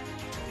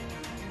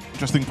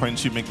 Interesting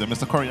points you make there.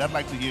 Mr. Corey, I'd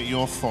like to hear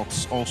your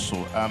thoughts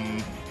also.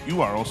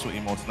 You are also a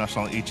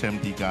multinational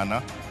HMD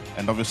Ghana,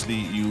 and obviously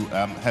you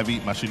heavy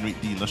machinery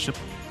dealership.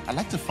 I'd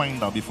like to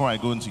find out, before I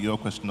go into your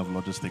question of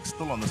logistics,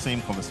 still on the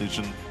same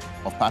conversation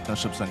of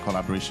partnerships and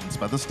collaborations,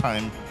 but this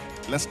time,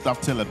 let's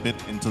dovetail a bit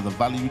into the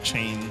value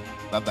chain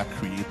that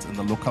creates in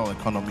the local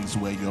economies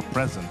where you're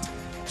present.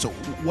 So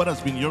what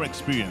has been your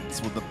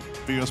experience with the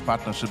various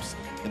partnerships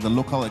in the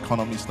local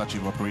economies that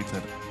you've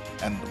operated?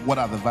 And what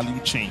are the value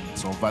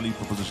chains or value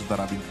propositions that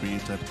have been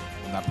created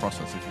in that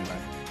process, if you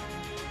like?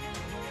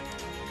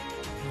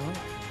 Well,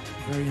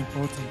 very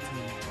important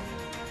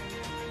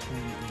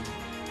and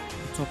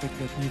a topic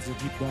that needs a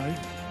deep dive.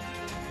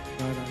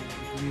 But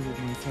I agree with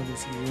my fellow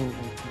CEO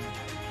about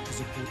his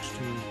approach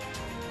to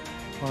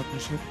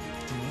partnership.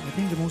 I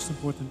think the most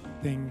important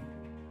thing,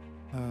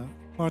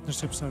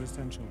 partnerships are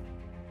essential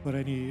for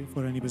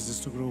any business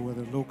to grow,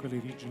 whether locally,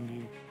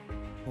 regionally,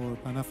 or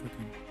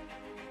Pan-African.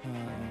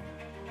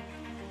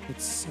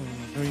 It's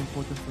very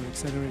important for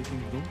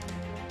accelerating growth.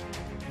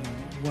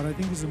 What I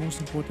think is the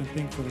most important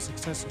thing for the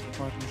success of the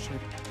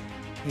partnership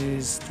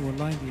is to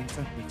align the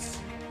incentives.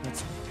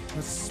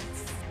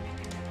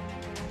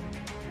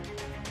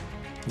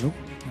 Hello?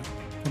 Yeah.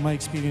 From my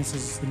experience,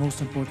 is the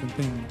most important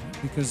thing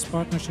because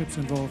partnerships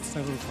involve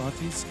several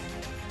parties,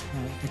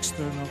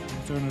 external,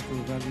 internal to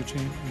the value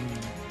chain.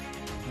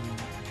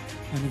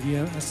 And if the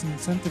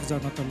incentives are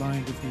not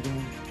aligned, if we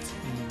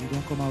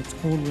don't come out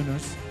all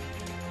winners,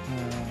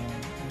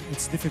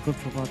 it's difficult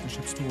for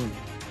partnerships to work.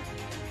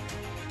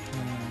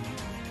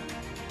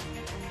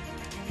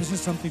 This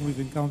is something we've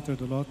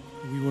encountered a lot.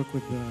 We work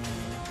with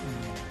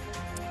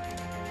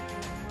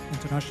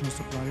international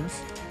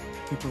suppliers.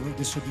 People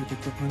distribute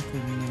equipment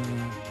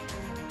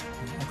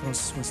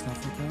across West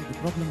Africa. The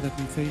problem that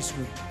we face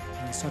with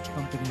such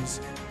companies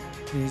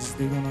is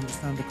they don't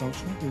understand the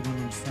culture, they don't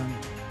understand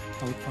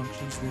how it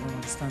functions, they don't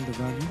understand the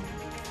value,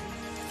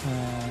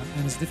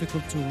 and it's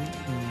difficult to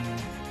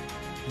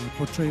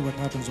portray what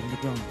happens on the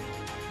ground.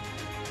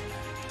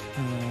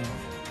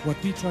 What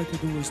we try to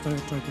do is try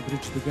to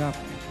bridge the gap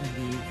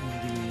in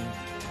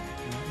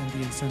the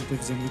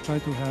incentives, and we try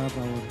to have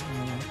our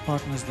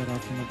partners that are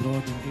from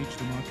abroad engage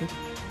the market,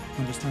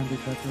 understand it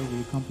better,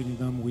 we accompany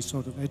them, we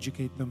sort of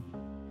educate them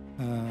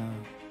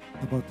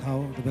about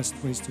how the best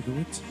ways to do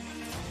it,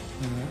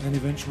 and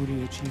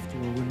eventually achieve to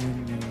a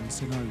win-win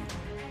scenario.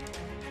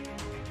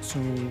 So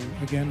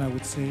again, I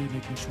would say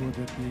making sure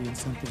that the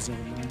incentives are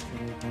aligned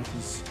for all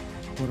parties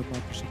for a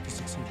partnership to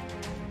succeed.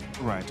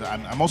 Right.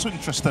 I'm also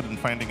interested in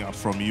finding out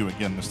from you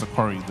again, Mr.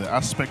 Corey, the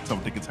aspect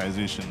of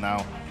digitization.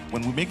 Now,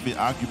 when we make the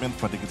argument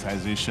for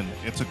digitization,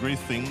 it's a great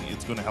thing.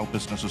 It's going to help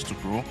businesses to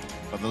grow.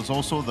 But there's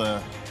also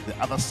the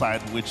other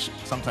side, which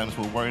sometimes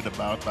we're worried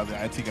about, but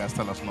the IT guys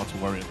tell us not to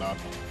worry about,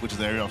 which is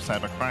the area of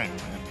cybercrime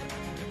and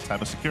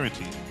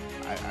cybersecurity.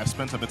 I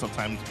spent a bit of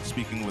time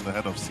speaking with the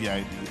head of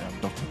CID,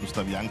 Dr.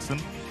 Gustav Janssen,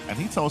 and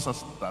he tells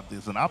us that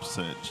there's an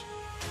upsurge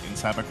in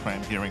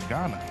cybercrime here in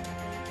Ghana.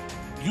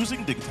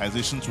 Using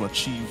digitization to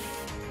achieve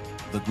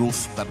the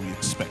growth that we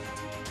expect,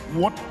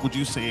 what would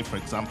you say, for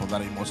example, that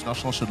a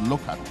multinational should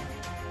look at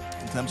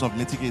in terms of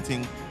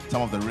mitigating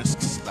some of the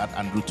risks that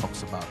Andrew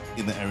talks about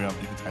in the area of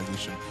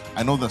digitization?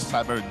 I know there's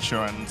cyber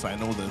insurance, I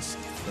know there's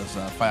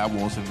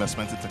firewalls,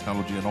 investment in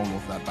technology and all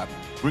of that, but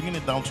bringing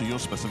it down to your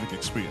specific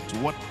experience,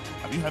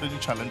 have you had any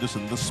challenges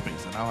in this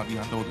space and how have you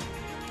handled it?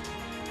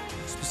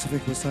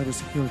 Specific with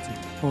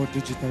cybersecurity or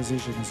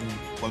digitization as well?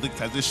 Well,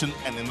 digitization,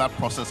 and in that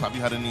process, have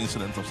you had any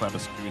incidents of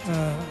cybersecurity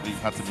that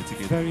you've had to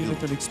mitigate? Very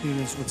little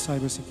experience with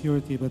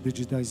cybersecurity, but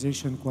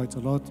digitization quite a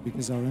lot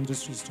because our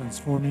industry is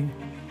transforming.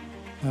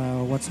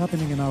 What's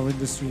happening in our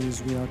industry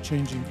is we are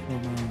changing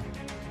from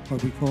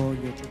what we call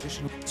your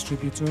traditional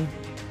distributor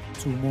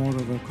to more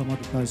of a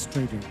commoditized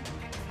trader.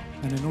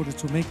 And in order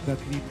to make that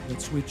leap,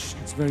 that switch,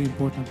 it's very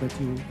important that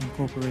you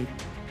incorporate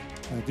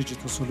a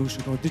digital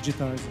solution or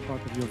digitize a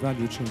part of your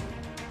value chain,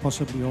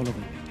 possibly all of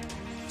it.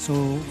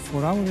 So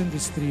for our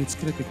industry, it's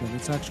critical.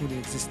 It's actually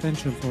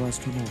existential for us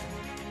to move.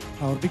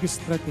 Our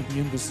biggest threat in the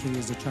industry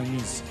is the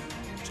Chinese.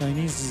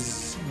 Chinese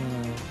is,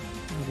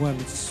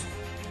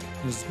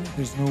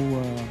 there's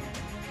no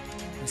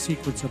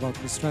secrets about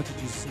the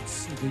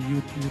strategies they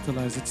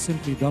utilize. It's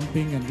simply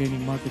dumping and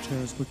gaining market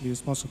share as quickly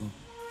as possible.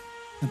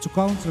 And to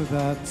counter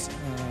that,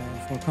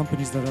 for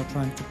companies that are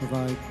trying to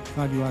provide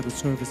value-added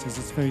services,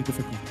 it's very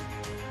difficult.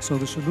 So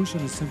the solution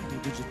is simply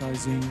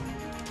digitizing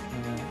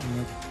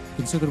a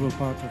considerable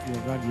part of your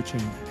value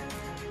chain.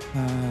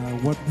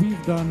 What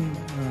we've done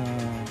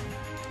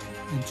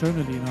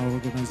internally in our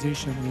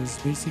organization is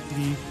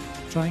basically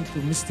trying to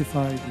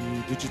mystify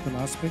the digital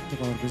aspect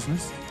of our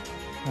business.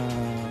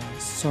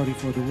 Sorry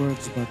for the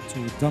words, but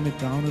to dumb it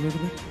down a little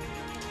bit,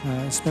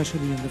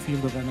 especially in the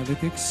field of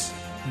analytics.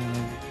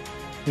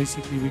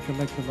 Basically, we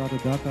collect a lot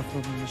of data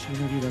from the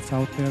machinery that's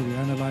out there. We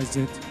analyze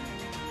it.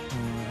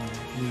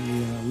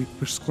 We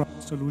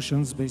prescribe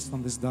solutions based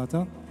on this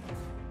data.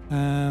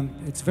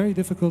 It's very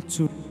difficult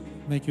to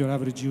make your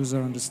average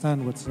user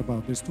understand what's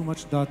about. There's too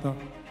much data.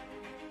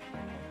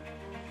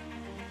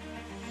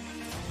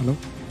 Hello?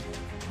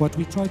 What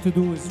we try to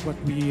do is what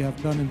we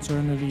have done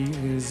internally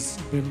is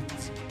build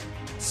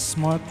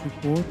smart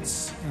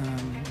reports.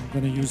 I'm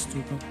going to use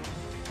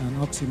an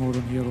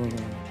oxymoron here or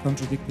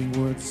contradicting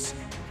words.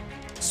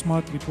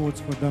 Smart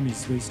reports for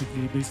dummies,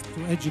 basically,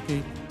 to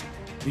educate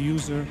the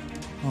user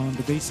on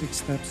the basic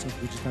steps of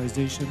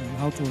digitization and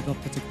how to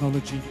adopt the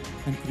technology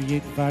and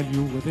create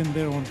value within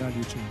their own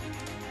value chain.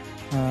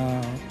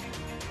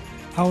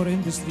 Our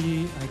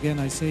industry, again,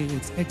 I say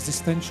it's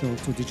existential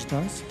to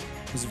digitize.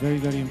 It's very,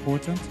 very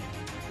important.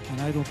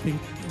 And I don't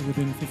think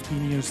within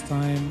 15 years'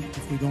 time,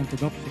 if we don't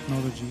adopt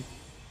technology,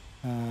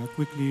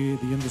 quickly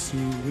the industry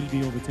will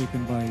be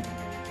overtaken by,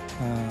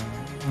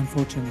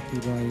 unfortunately,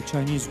 by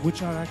Chinese,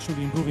 which are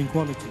actually improving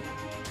quality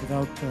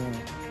without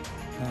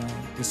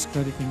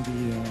discrediting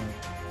the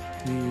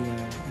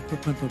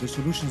equipment or the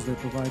solutions they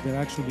provide. They're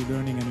actually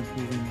learning and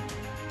improving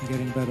and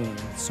getting better.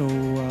 So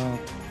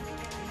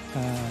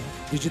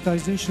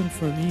digitization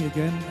for me,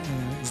 again,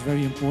 is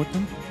very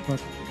important,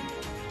 but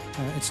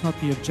it's not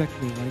the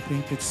objective. I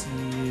think it's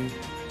the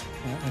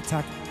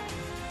attack,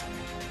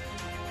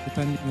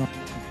 depending on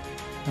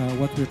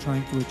what we're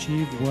trying to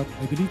achieve. What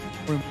I believe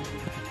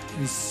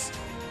is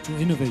to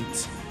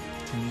innovate,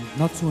 and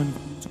not to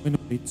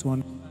innovate, to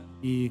understand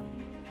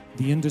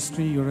the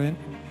industry you're in,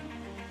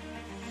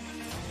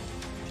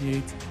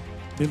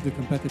 build a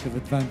competitive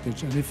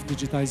advantage. And if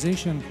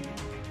digitization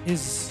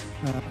is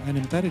an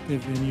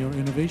imperative in your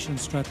innovation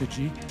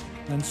strategy,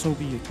 then so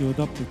be it, you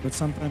adopt it. But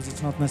sometimes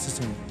it's not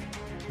necessary.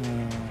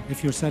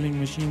 If you're selling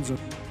machines,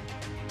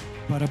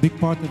 but a big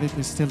part of it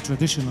is still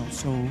traditional,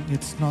 so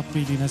it's not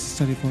really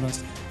necessary for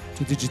us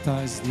to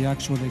digitize the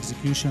actual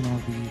execution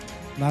or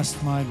the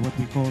last mile, what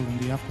we call in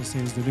the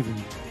after-sales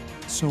delivery.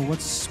 So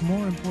what's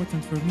more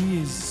important for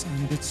me is,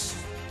 and it's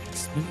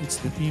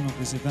the theme of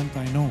this event,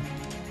 I know,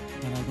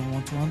 and I don't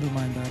want to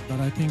undermine that, but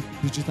I think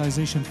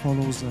digitization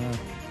follows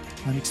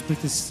an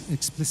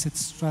explicit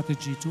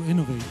strategy to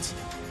innovate.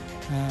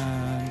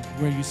 And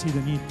where you see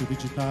the need to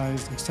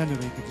digitize, accelerate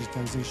the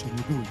digitization,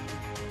 you do it.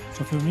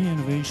 So for me,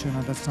 innovation,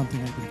 and that's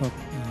something I can talk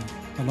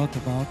a lot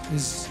about,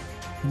 is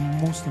the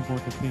most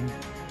important thing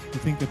to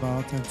think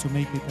about and to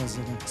make it as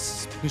an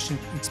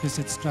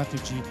explicit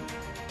strategy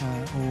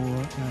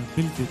or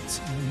build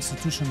it,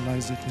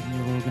 institutionalize it in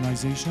your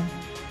organization,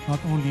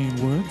 not only in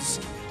words,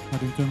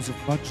 but in terms of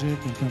budget,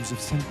 in terms of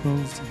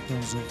symbols, in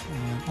terms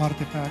of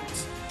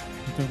artifacts,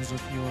 in terms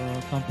of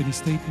your company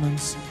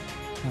statements.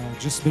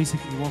 Just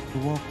basically walk the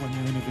walk when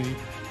you innovate,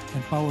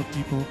 empower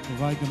people,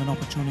 provide them an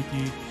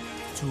opportunity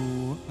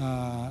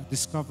to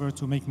discover,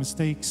 to make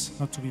mistakes,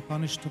 not to be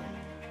punished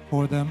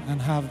for them,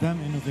 and have them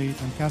innovate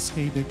and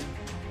cascade it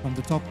from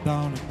the top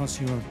down across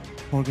your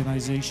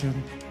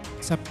organization.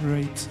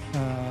 Separate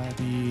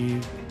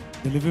the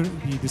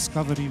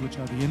discovery, which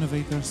are the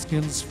innovator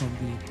skills,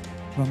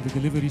 from the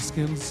delivery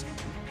skills.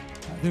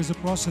 There's a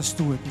process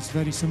to it. It's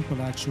very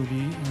simple,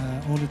 actually.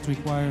 All it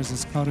requires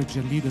is courage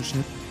and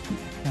leadership.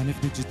 And if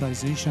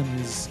digitization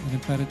is an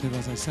imperative,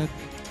 as I said,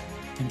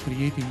 in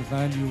creating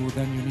value,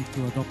 then you need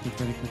to adopt it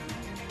very quickly.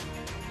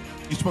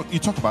 You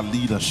talk about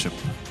leadership,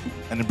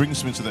 and it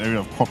brings me to the area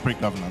of corporate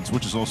governance,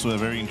 which is also a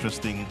very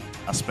interesting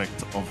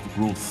aspect of the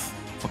growth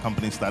for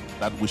companies that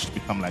wish to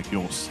become like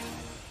yours.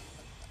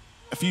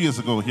 A few years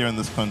ago here in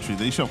this country,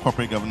 the issue of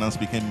corporate governance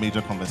became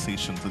major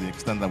conversation to the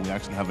extent that we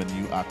actually have a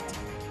new act,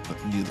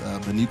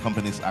 the New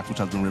Companies Act, which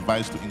has been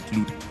revised to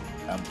include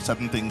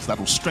certain things that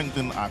will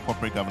strengthen our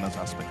corporate governance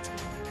aspect.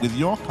 With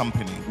your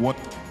company, what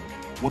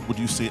would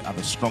you say are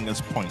the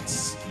strongest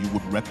points you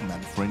would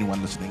recommend for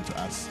anyone listening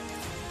to us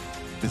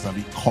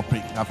vis-a-vis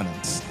corporate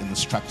governance in the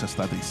structures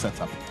that they set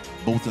up,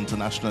 both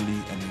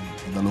internationally and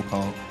in the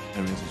local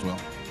areas as well?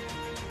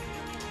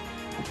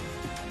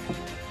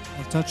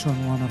 I'll touch on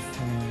one of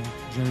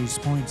Jerry's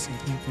points. I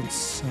think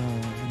it's,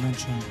 you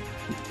mentioned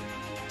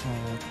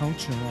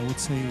culture. I would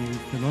say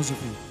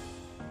philosophy.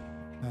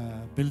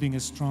 Building a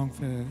strong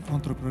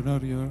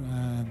entrepreneurial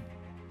and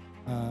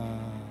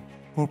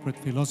corporate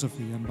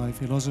philosophy. And by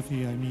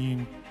philosophy, I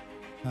mean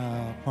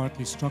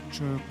partly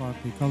structure,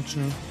 partly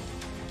culture.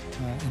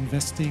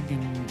 Investing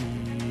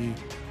in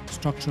the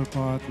structure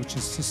part, which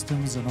is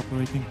systems and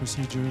operating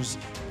procedures,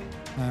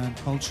 and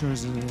culture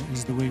is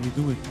the way we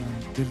do it,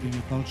 and building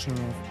a culture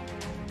of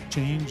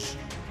change.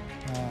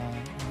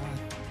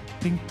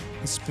 I think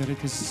the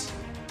spirit is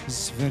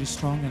very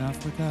strong in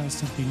Africa. It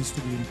simply needs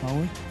to be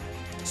empowered.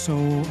 So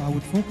I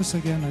would focus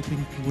again, I think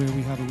where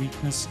we have a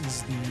weakness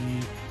is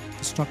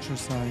the structure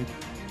side,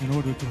 in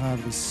order to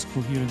have this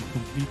coherent,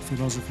 complete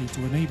philosophy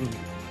to enable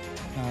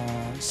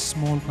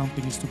small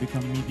companies to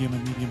become medium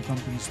and medium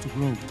companies to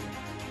grow.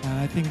 And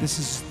I think this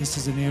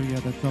is an area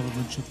that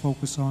government should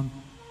focus on,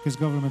 because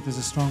government is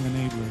a strong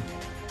enabler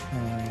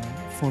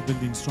for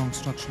building strong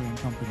structure in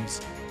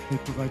companies. They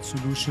provide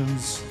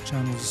solutions,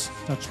 channels,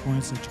 touch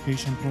points,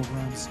 education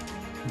programs,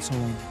 and so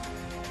on.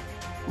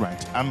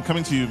 Right. I'm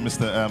coming to you,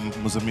 Mr.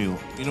 Muzamil.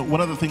 You know,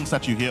 one of the things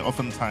that you hear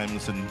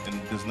oftentimes in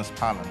business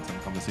parlance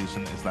and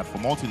conversation is that for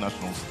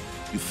multinationals,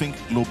 you think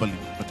globally,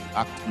 but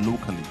act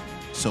locally.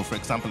 So, for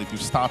example, if you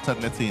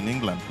started, let's say, in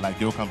England, like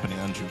your company,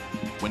 Andrew,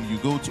 when you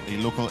go to a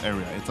local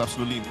area, it's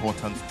absolutely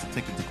important to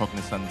take into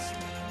cognizance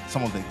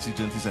some of the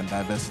exigencies and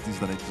diversities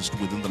that exist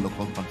within the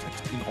local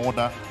context in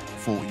order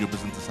for your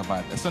business to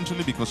survive,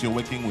 essentially because you're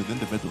working with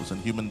individuals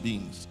and human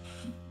beings.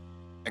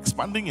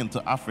 Expanding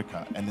into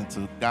Africa and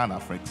into Ghana,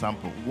 for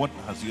example, what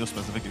has your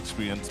specific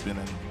experience been,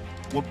 and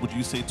what would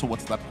you say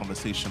towards that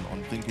conversation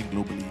on thinking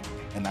globally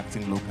and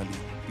acting locally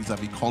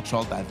vis-a-vis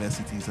cultural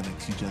diversities and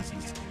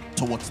exigencies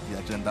towards the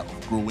agenda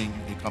of growing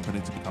a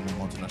company to become a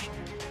multinational?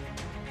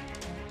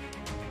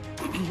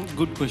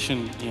 Good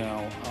question.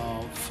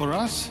 For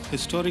us,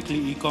 historically,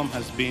 e-com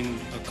has been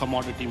a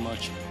commodity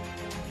merchant,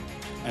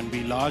 and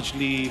we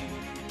largely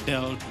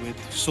dealt with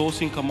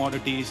sourcing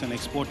commodities and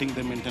exporting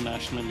them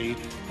internationally,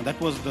 and that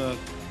was the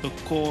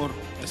core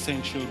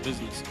essential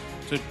business.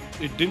 So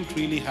it didn't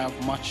really have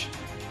much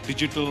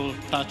digital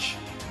touch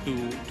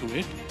to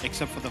it,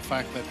 except for the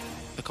fact that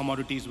the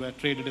commodities were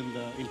traded in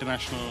the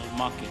international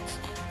markets.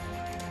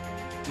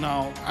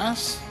 Now,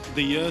 as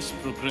the years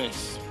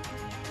progress,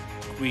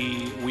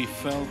 we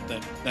felt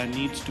that there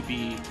needs to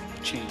be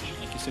change.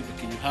 Like you said,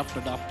 okay, you have to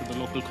adapt to the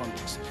local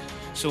context.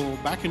 So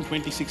back in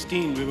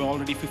 2016, we were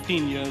already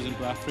 15 years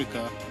into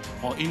Africa,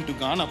 or into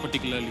Ghana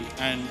particularly,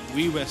 and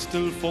we were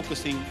still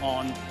focusing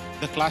on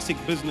the classic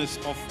business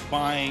of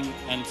buying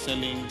and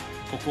selling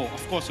cocoa.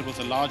 Of course, it was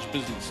a large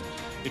business.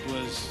 It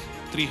was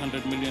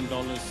 $300 million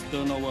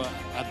turnover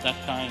at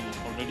that time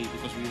already,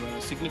 because we were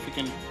a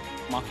significant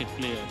market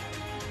player.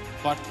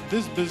 But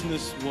this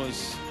business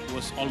was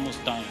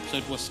almost dying. So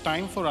it was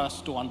time for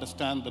us to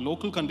understand the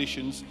local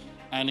conditions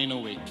and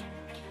innovate.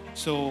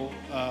 So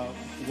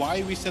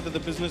why we said that the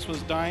business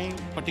was dying,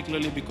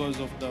 particularly because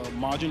of the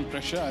margin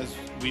pressure. As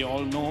we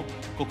all know,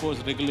 cocoa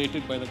is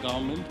regulated by the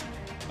government.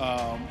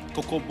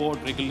 Cocoa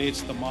board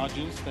regulates the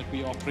margins that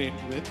we operate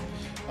with.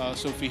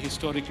 So if we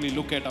historically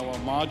look at our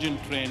margin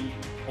trend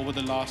over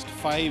the last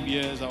 5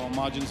 years, our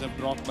margins have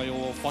dropped by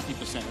over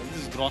 40%. And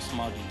this is gross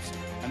margins,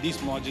 and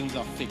these margins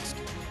are fixed.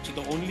 So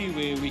the only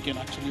way we can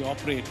actually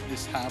operate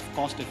is have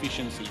cost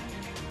efficiency.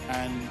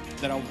 And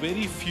there are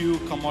very few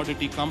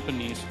commodity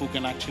companies who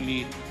can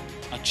actually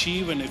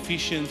achieve an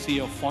efficiency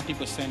of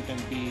 40%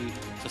 and be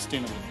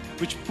sustainable,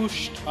 which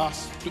pushed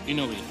us to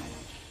innovate.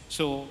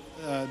 So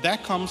there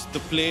comes the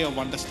play of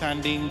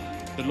understanding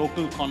the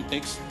local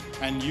context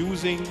and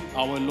using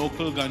our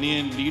local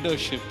Ghanaian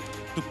leadership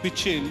to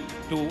pitch in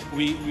to,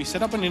 we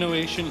set up an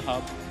innovation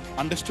hub,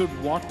 understood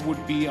what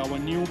would be our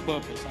new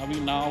purpose. Are we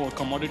now a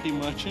commodity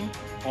merchant,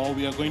 or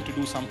we are going to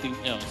do something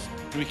else?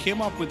 We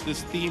came up with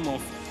this theme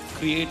of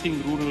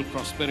creating rural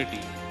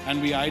prosperity.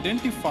 And we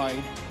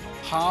identified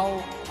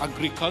how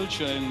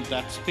agriculture in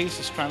that space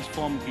is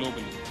transformed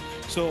globally.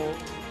 So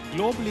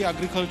globally,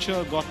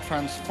 agriculture got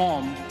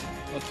transformed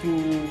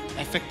through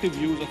effective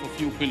use of a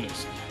few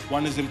pillars.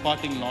 One is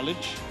imparting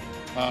knowledge,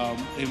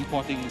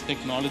 importing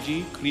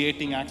technology,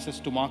 creating access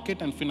to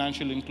market, and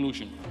financial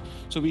inclusion.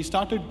 So we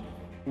started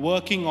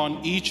working on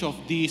each of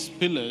these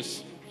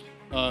pillars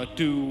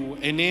to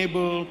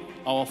enable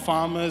our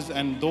farmers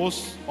and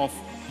those of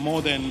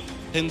more than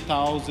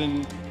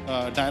 10,000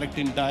 direct,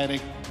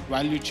 indirect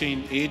value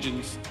chain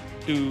agents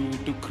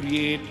to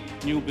create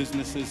new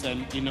businesses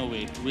and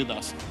innovate with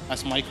us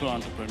as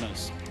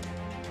micro-entrepreneurs.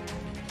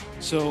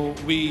 So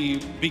we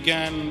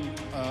began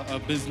a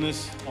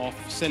business of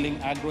selling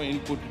agro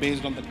input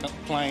based on the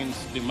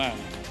client's demand.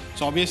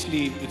 So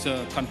obviously it's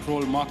a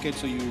controlled market,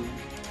 so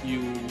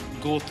you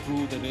go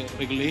through the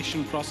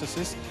regulation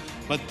processes,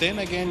 but then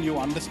again you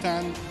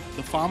understand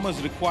the farmer's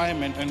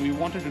requirement, and we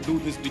wanted to do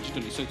this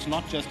digitally. So it's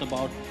not just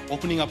about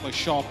opening up a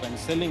shop and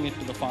selling it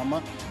to the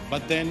farmer,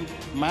 but then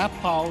map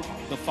out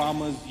the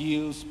farmer's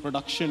yields,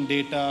 production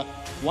data,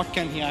 what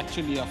can he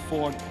actually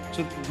afford.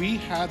 So we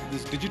had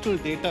this digital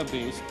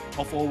database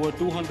of over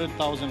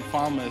 200,000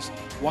 farmers,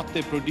 what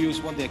they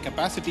produce, what their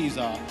capacities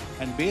are,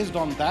 and based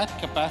on that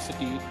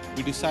capacity,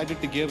 we decided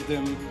to give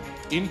them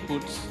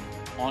inputs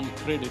on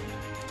credit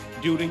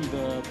during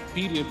the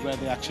period where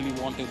they actually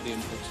wanted the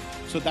inputs.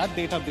 So that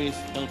database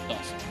helped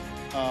us.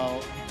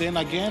 Then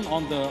again,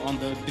 on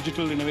the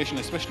digital innovation,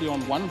 especially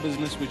on one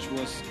business which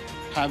was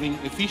having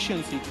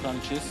efficiency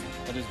crunches,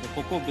 that is the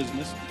cocoa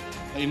business,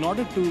 in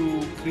order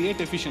to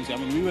create efficiency, I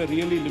mean, we were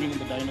really living in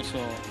the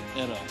dinosaur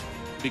era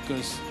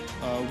because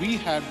we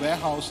had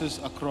warehouses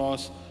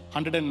across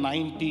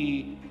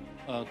 190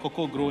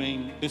 cocoa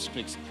growing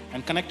districts,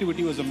 and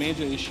connectivity was a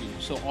major issue.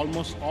 So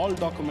almost all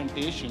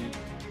documentation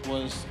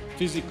was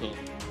physical,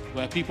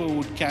 where people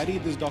would carry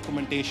this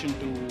documentation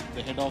to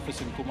the head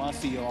office in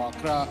Kumasi or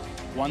Accra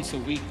once a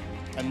week,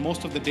 and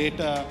most of the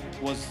data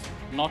was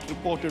not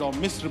reported or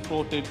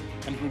misreported,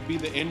 and it would be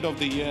the end of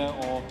the year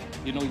or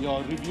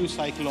your review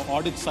cycle or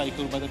audit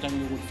cycle by the time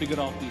you would figure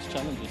out these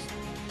challenges.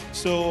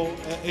 So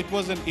it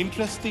was an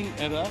interesting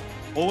era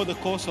over the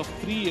course of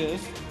 3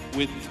 years,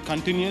 with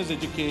continuous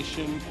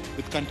education,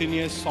 with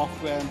continuous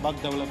software and bug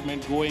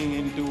development going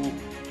into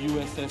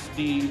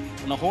USSD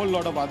and a whole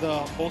lot of other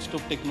host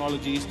of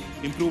technologies,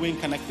 improving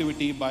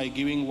connectivity by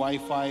giving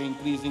Wi-Fi,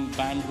 increasing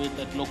bandwidth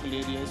at local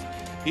areas,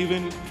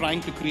 even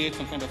trying to create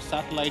some kind of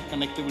satellite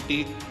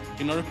connectivity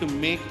in order to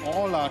make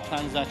all our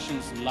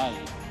transactions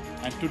live.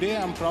 And today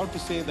I'm proud to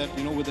say that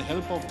with the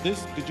help of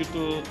this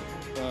digital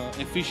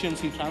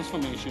efficiency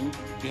transformation,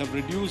 we have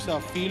reduced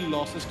our field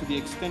losses to the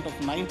extent of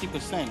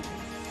 90%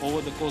 over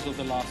the course of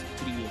the last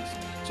 3 years.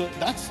 So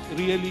that's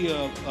really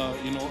a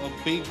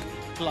big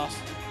plus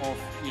of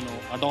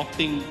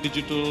adopting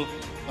digital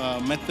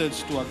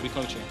methods to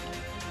agriculture.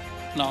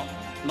 Now,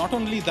 not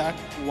only that,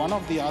 one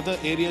of the other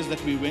areas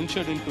that we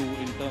ventured into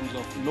in terms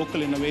of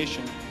local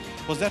innovation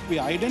was that we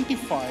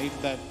identified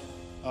that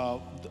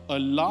a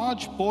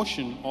large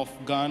portion of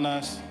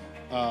Ghana's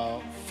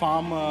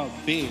farmer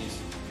base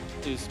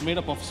is made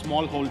up of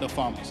smallholder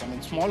farmers. I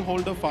mean,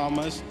 smallholder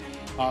farmers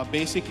are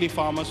basically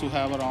farmers who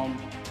have around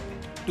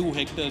 2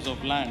 hectares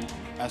of land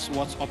as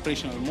what's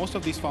operational. Most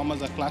of these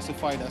farmers are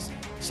classified as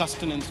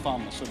sustenance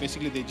farmers. So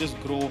basically they just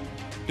grow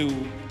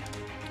to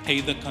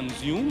either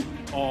consume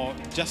or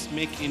just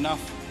make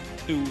enough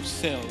to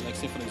sell. Like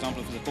say, for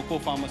example, if it's a cocoa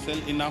farmer, sell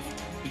enough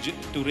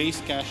to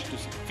raise cash to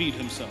feed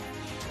himself.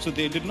 So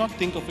they did not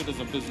think of it as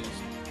a business.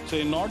 So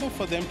in order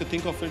for them to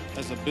think of it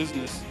as a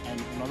business and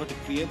in order to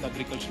create the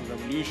agricultural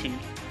revolution,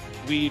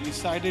 we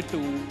decided to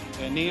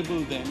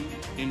enable them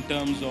in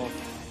terms of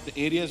the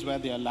areas where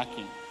they are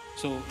lacking.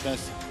 So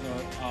there's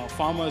our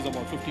farmer is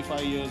about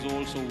 55 years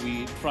old, so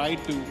we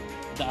tried to,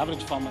 the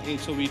average farmer age,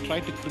 so we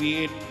tried to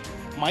create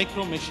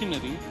micro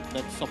machinery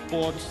that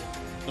supports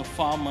the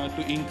farmer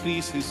to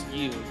increase his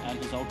yield and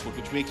his output,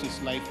 which makes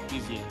his life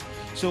easier.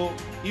 So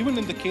even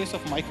in the case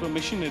of micro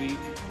machinery,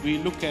 we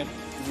look at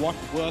what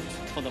works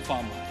for the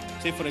farmer.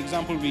 Say for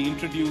example, we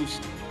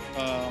introduced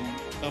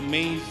a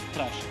maize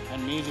thresher,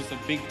 and maize is a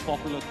big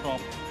popular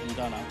crop in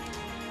Ghana.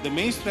 The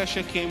maize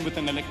thresher came with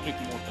an electric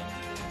motor.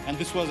 And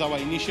this was our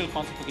initial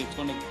concept, okay, it's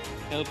going to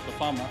help the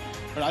farmer.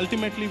 But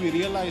ultimately we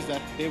realized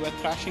that they were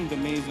thrashing the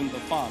maize in the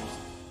farms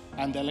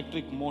and the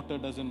electric motor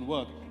doesn't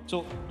work.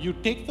 So you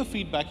take the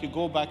feedback, you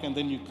go back and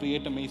then you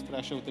create a maize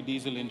thresher with a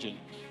diesel engine.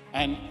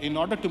 And in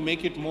order to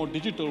make it more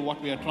digital,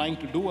 what we are trying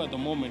to do at the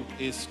moment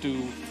is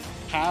to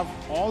have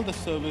all the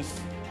service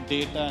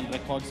data and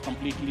records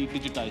completely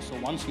digitized. So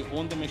once you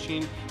own the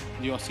machine,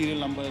 your serial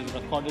number is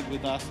recorded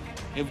with us.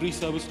 Every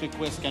service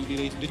request can be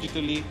raised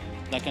digitally.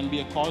 There can be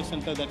a call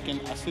center that can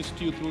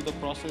assist you through the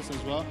process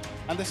as well.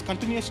 And there's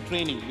continuous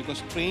training,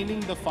 because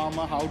training the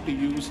farmer how to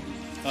use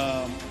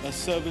a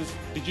service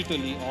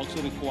digitally also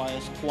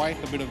requires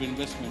quite a bit of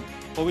investment,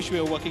 for which we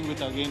are working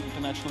with, again,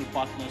 international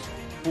partners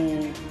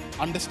who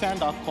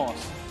understand our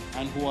costs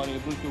and who are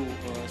able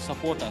to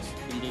support us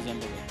in this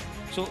endeavor.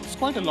 So it's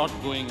quite a lot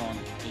going on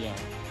here.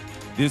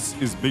 This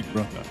is Big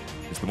Brother.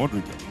 Mr.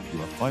 Moderator, you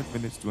have 5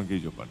 minutes to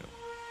engage your panel.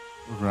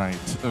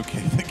 Right. Okay.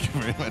 Thank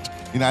you very much.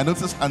 I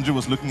noticed Andrew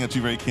was looking at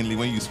you very keenly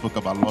when you spoke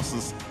about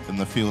losses in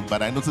the field,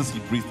 but I noticed he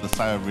breathed a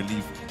sigh of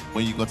relief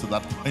when you got to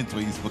that point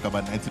where you spoke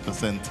about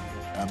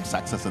 90%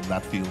 success in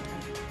that field.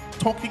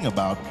 Talking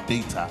about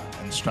data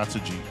and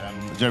strategy,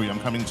 Jerry, I'm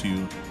coming to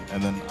you,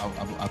 and then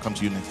I'll come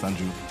to you next,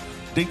 Andrew.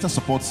 Data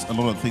supports a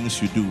lot of things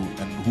you do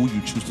and who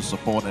you choose to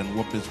support and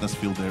what business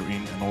field they're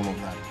in and all of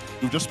that.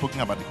 We've just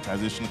spoken about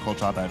digitization,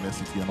 cultural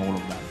diversity, and all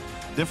of that.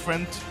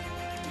 Different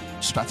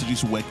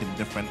strategies work in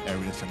different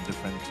areas and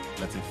different,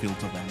 let's say,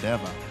 fields of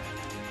endeavor.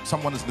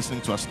 Someone is listening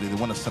to us today, they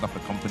want to set up a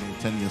company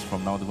 10 years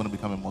from now, they want to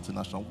become a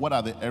multinational. What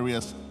are the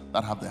areas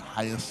that have the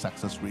highest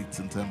success rates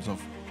in terms of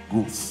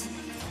growth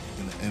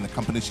in the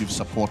companies you've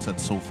supported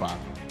so far,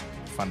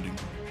 funding?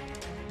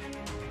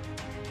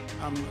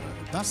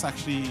 That's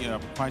actually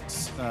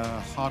quite a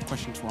hard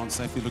question to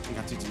answer if you're looking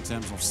at it in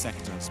terms of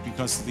sectors,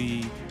 because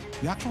the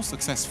actual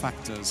success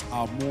factors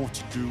are more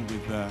to do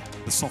with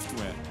the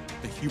software,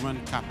 the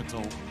human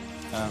capital,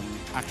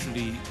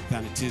 actually,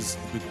 than it is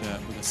with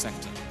the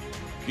sector.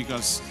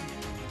 Because,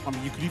 I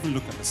mean, you could even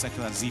look at the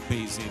sector that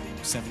ZPay is in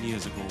 7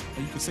 years ago,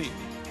 and you could say,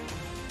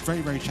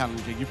 very, very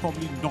challenging. You're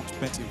probably not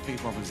bet in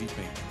favor of a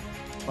ZPay.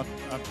 But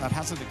I'd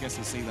hazard a guess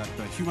and say that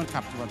the human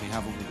capital that they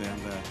have over there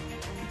and the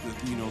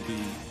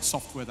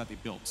software that they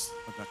built,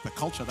 the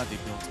culture that they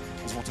built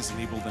is what has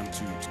enabled them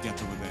to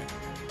get over there.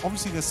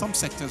 Obviously, there's some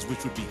sectors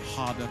which would be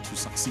harder to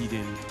succeed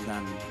in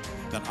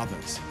than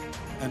others.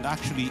 And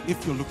actually,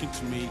 if you're looking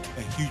to make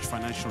a huge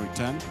financial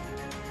return,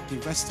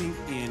 investing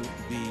in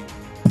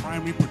the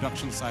primary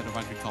production side of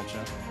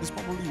agriculture is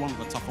probably one of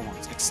the tougher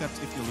ones, except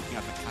if you're looking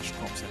at the cash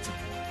crop sector.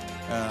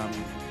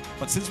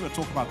 But since we're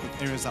talking about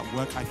the areas that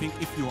work, I think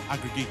if you're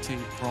aggregating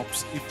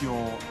crops, if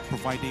you're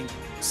providing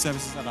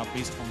services that are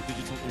based on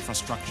digital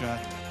infrastructure,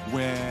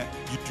 where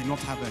you do not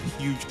have a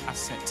huge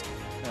asset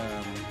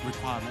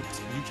requirement,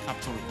 a huge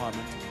capital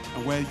requirement,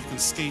 and where you can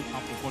scale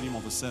up the volume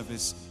of the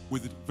service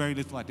with very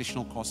little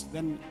additional cost,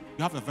 then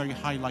you have a very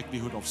high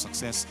likelihood of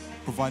success,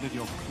 provided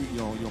you're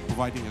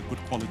providing a good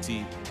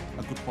quality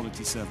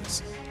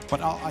service.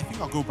 But I think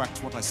I'll go back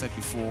to what I said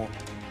before.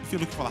 If you're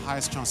looking for the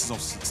highest chances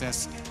of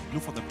success,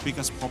 look for the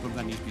biggest problem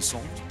that needs to be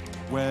solved,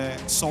 where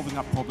solving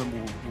that problem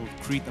will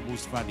create the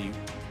most value.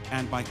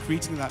 And by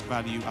creating that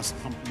value as a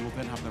company, you'll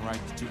then have the right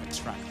to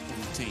extract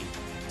or retain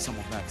some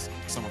of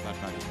that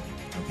value.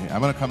 Okay, I'm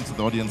going to come to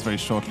the audience very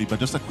shortly, but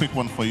just a quick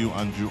one for you,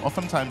 Andrew.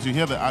 Oftentimes you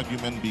hear the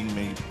argument being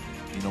made,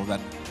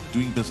 that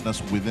doing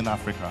business within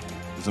Africa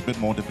is a bit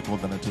more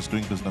difficult than it is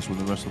doing business with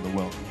the rest of the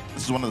world.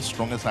 This is one of the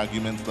strongest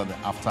arguments that the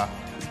AFTA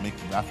is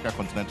making, the Africa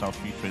Continental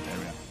Free Trade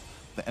Area.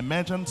 The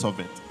emergence of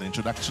it, the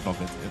introduction of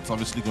it, it's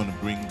obviously going to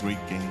bring great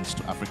gains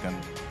to African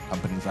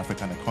companies,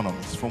 African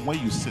economies. From where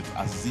you sit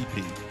as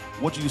ZPay,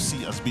 what do you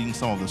see as being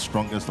some of the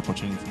strongest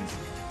opportunities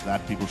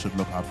that people should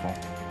look out for?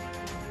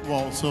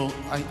 Well, so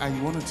I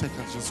want to take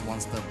us just one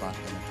step back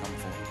and come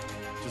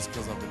forward, just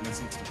because I've been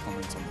listening to the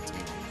comments on the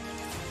table.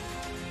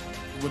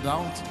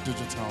 Without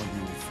digital,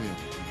 you will fail in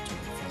the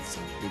 21st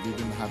century. They've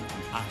even had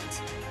an act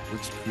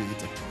which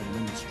created a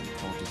ministry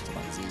called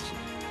digitalization.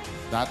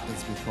 That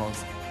is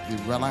because they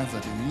realize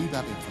that they need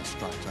that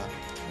infrastructure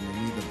and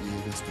they need the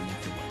behaviors to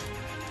make it work.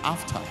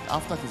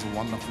 AFTAC is a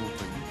wonderful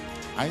thing.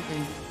 I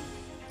think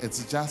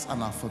it's just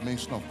an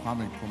affirmation of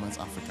Kwame Nkrumah's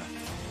Africa,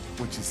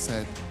 which he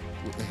said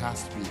it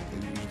has to be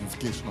a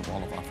unification of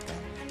all of Africa.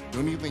 The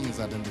only thing is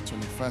that in the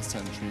 21st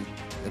century,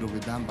 it will be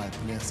done by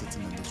players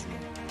sitting in this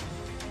room.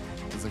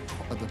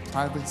 The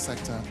private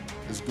sector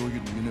is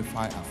going to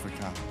unify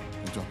Africa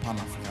into a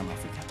Pan-African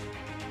Africa.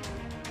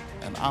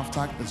 And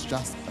AFTAC is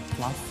just a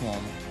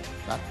platform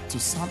that to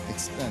some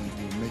extent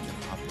will make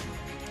it happen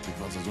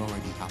because it's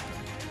already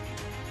happened.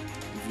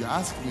 If you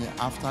ask me,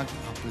 AFTAC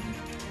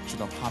should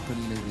have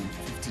happened maybe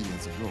 50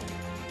 years ago.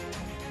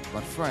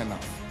 But fair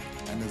enough.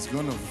 And it's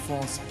going to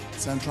force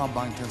central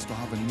bankers to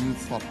have a new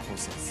thought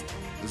process.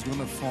 It's going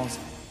to force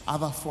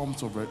other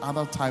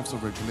types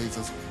of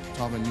regulators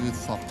to have a new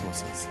thought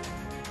process.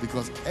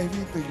 Because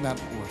everything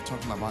that we're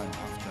talking about in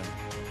Africa,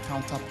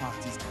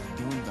 counterparties are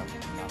doing them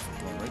in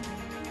Africa already.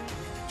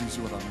 Do you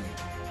see what I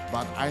mean?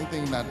 But I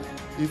think that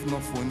if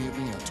not for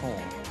anything at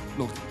all,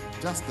 look,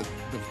 just the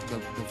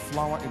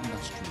flour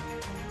industry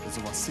is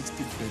over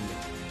 60 billion.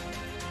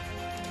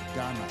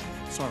 Ghana,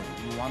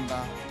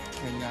 Rwanda,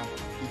 Kenya,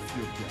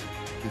 Ethiopia,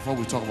 before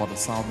we talk about the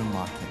southern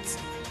markets.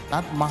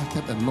 That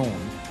market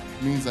alone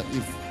means that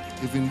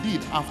if indeed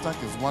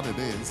AFTAC is what it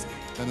is,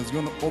 then it's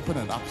going to open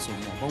it up some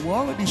more. But we're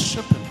already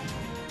shipping.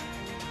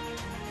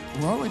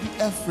 We're already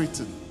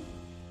freighting.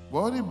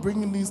 We're already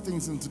bringing these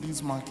things into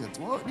these markets.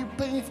 We're already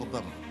paying for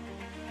them.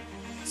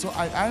 So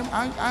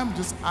I'm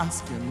just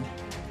asking,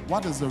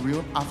 what is the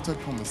real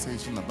AFTAC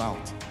conversation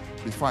about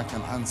before I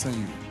can answer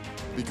you?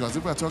 Because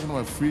if we're talking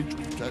about free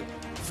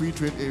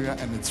trade area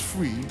and it's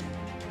free,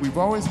 we've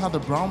always had a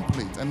brown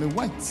plate and it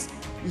works.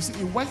 You see,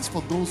 it works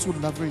for those who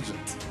leverage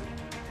it.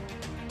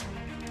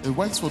 It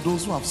works for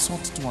those who have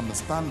sought to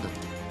understand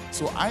it.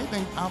 So I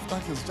think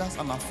AFDAC is just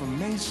an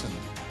affirmation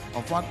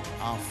of what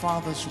our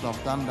fathers should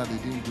have done that they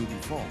didn't do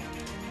before.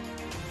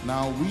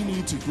 Now we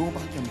need to go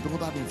back and build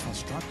that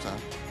infrastructure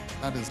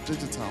that is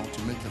digital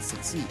to make it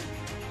succeed.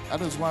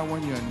 That is why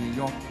when you're in New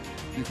York,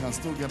 you can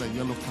still get a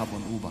yellow cab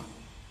on Uber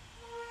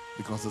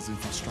because it's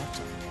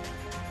infrastructure.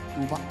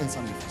 Uber is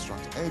an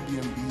infrastructure.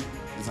 Airbnb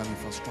is an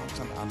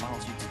infrastructure that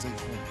allows you to take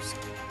homes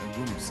and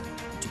rooms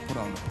to put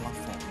on the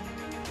platform.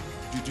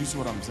 Do you see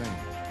what I'm saying?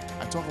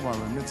 I talk about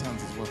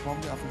remittances. We're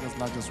probably Africa's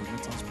largest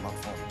remittance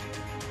platform.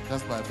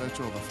 Just by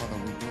virtue of the fact that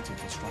we built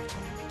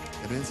infrastructure.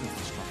 It is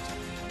infrastructure.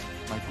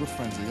 My good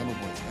friends, the yellow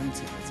boys,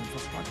 MTN, it's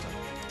infrastructure.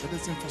 It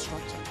is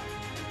infrastructure.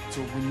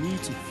 So we need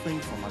to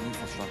think from an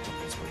infrastructure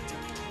perspective.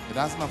 It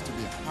doesn't have to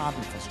be a hard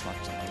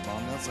infrastructure. Like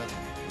Barnell said,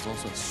 it's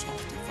also a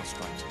soft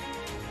infrastructure.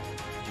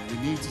 We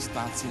need to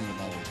start seeing it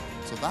that way.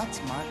 So that's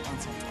my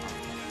answer to that.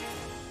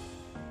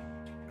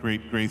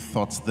 Great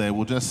thoughts there.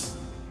 We'll just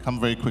come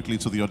very quickly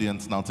to the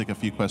audience now, take a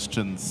few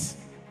questions.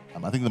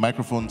 I think the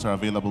microphones are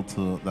available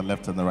to the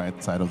left and the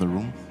right side of the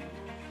room.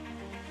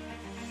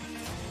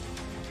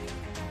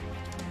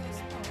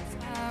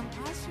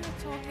 As you were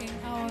talking,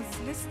 I was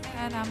listening,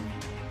 and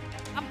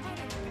I'm quite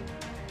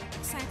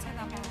excited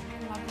about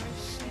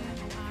collaboration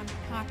and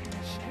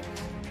partnership,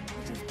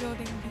 which is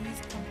building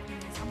these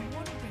companies. I'm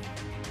wondering,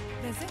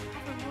 does it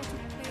have a role to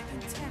play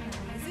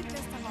internally? Is it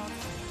just about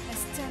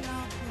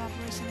external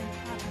collaboration and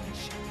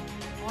partnership?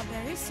 Or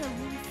there is a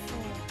room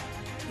for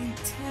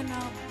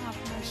internal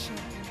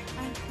partnership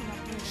and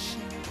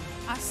collaboration,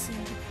 as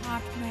in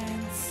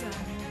departments and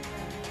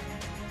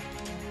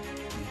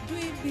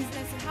doing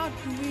business? How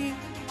do we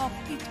help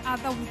each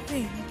other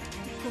within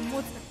to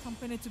promote the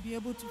company to be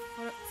able to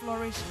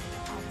flourish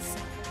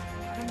outside?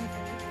 I don't know if I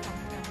can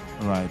come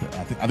down. Right.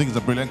 I think it's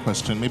a brilliant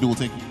question. Maybe we'll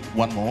take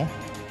one more,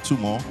 two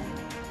more.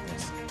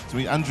 Yes. So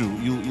Andrew,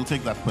 you'll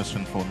take that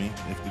question for me,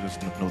 if you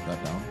just note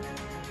that down.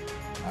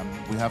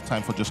 We have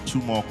time for just two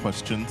more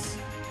questions.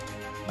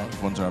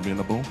 Microphones are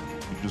available.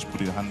 You can just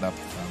put your hand up.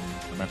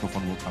 The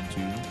microphone will come to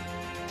you.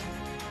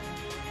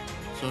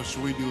 So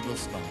should we do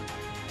this now?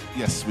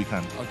 Yes, we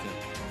can. Okay.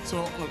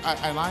 So look,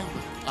 I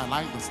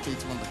like the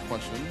statement, the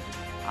question.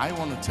 I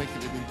want to take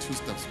it even 2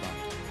 steps back.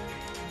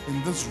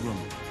 In this room,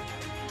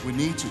 we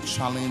need to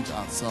challenge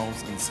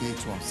ourselves and say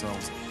to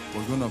ourselves,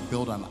 we're going to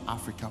build an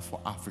Africa for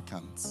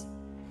Africans.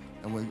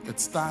 And it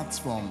starts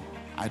from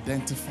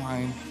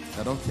identifying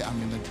that, okay,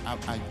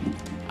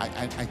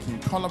 I can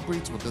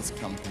collaborate with this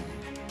company.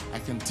 I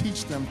can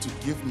teach them to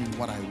give me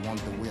what I want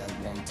the way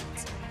I want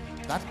it.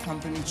 That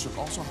company should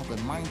also have a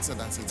mindset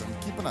that says, I'm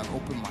keeping an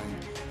open mind,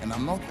 and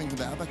I'm not thinking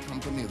the other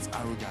company is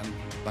arrogant,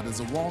 but it's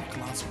a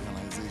world-class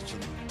organization,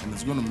 and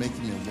it's going to make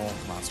me a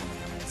world-class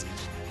organization.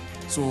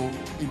 So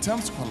in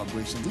terms of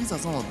collaboration, these are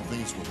some of the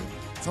things we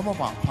did. Some of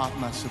our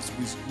partnerships,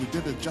 we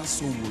did it just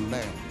so we'll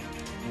learn.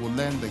 We'll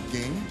learn the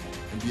game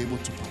and be able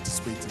to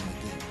participate in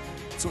the game.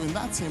 So in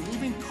that same,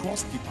 even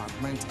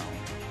cross-departmental,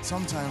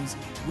 sometimes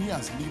we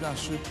as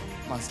leadership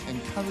must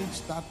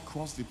encourage that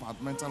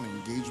cross-departmental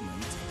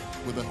engagement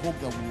with the hope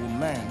that we will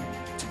learn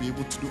to be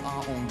able to do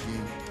our own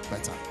game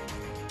better.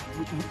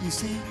 You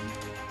see,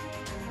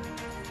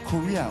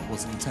 Korea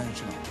was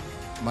intentional.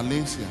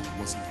 Malaysia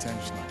was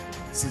intentional.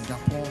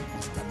 Singapore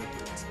was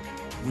deliberate.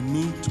 We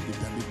need to be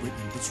deliberate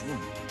in this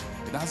room.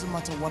 It doesn't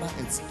matter whether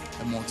it's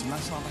a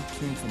multinational that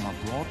came from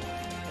abroad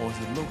or it's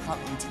a local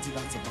entity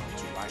that's about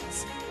to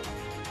rise.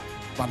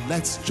 But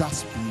let's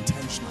just be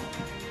intentional.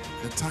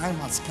 The time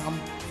has come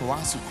for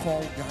us to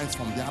call guys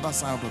from the other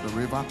side of the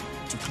river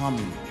to come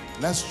in.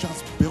 Let's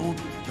just build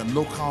the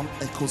local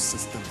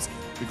ecosystems,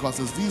 because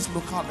it's these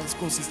local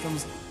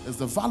ecosystems is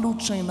the value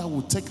chain that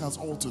will take us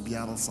all to the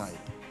other side.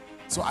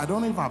 So I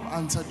don't know if I've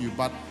answered you,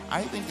 but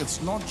I think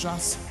it's not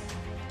just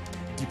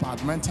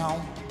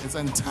departmental, it's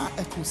an entire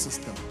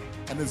ecosystem.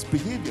 And it's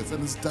behaviors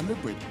and it's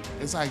deliberate.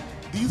 It's like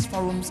these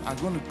forums are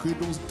going to create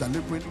those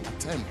deliberate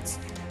attempts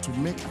to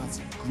make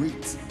us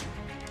great.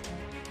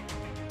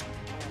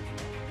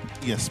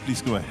 Yes,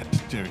 please go ahead,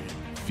 Jerry.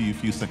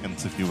 Few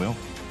seconds, if you will.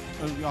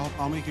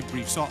 I'll make it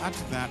brief. So I'll add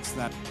to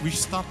that we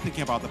start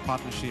thinking about the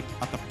partnership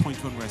at the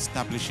point when we're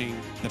establishing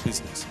the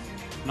business.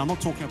 And I'm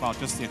not talking about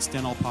just the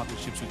external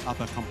partnerships with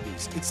other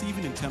companies. It's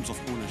even in terms of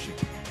ownership.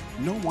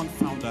 No one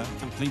founder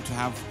can claim to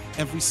have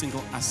every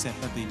single asset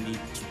that they need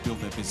to build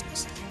their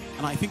business.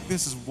 And I think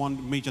this is one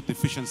major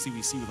deficiency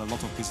we see with a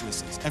lot of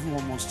businesses.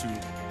 Everyone wants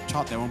to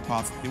chart their own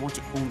path. They want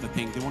to own the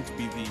thing. They want to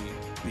be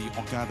the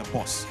orga, the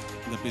boss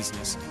in the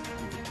business,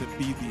 and to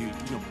be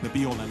the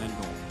be-all and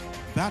end-all.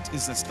 That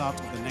is the start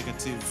of the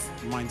negative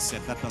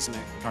mindset that doesn't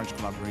encourage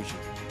collaboration.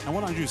 And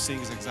what Andrew is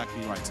saying is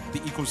exactly right. The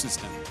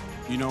ecosystem.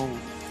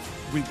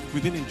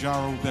 Within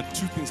Injaro, there are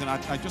 2 things, and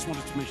I just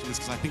wanted to mention this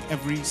because I think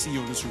every CEO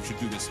in this room should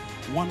do this.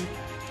 One,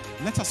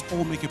 let us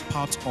all make it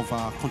part of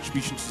our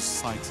contribution to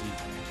society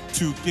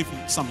to give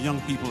some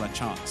young people a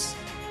chance.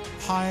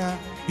 Hire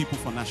people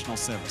for national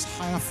service,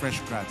 hire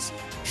fresh grads,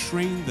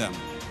 train them.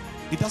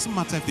 It doesn't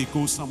matter if they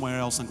go somewhere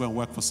else and go and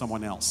work for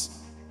someone else.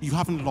 You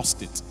haven't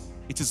lost it.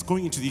 It is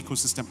going into the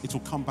ecosystem. It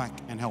will come back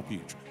and help you.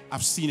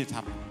 I've seen it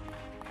happen.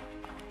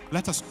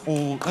 let us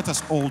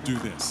all do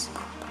this.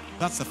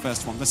 That's the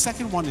first one. The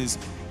second one is,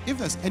 if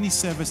there's any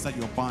service that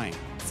you're buying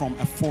from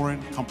a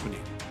foreign company,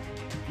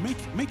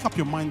 make up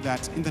your mind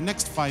that in the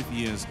next 5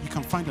 years, you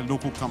can find a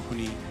local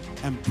company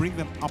and bring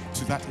them up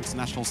to that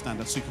international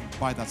standard so you can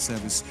buy that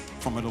service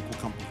from a local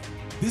company.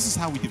 This is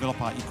how we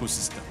develop our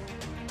ecosystem.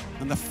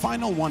 And the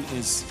final one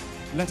is,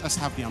 let us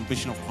have the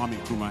ambition of Kwame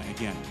Nkrumah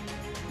again.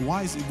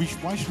 Why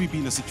should we be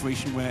in a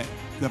situation where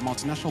the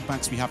multinational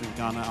banks we have in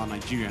Ghana are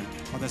Nigerian,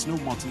 but there's no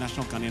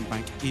multinational Ghanaian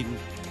bank in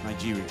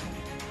Nigeria?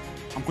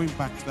 I'm going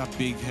back to that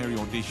big, hairy,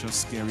 audacious,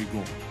 scary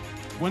goal.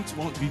 We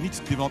need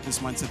to develop this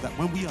mindset that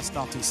when we are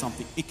starting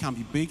something, it can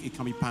be big, it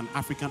can be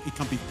Pan-African, it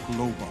can be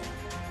global.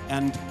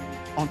 And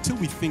until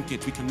we think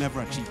it, we can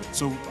never achieve it.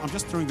 So I'm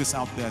just throwing this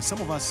out there. Some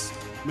of us,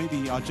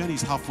 maybe our journey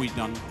is halfway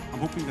done. I'm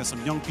hoping there's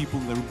some young people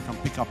in the room who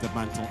can pick up the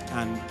mantle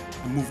and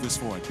move this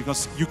forward,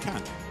 because you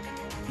can.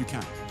 You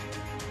can.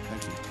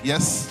 Thank you.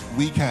 Yes,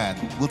 we can.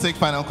 We'll take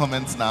final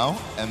comments now,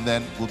 and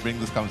then we'll bring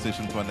this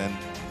conversation to an end.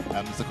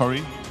 Mr.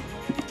 Corey,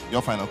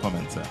 your final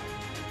comments, sir.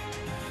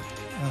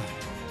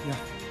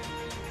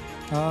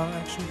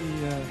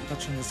 Actually,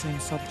 touching the same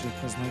subject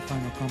as my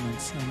final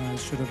comments, and I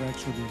should have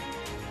actually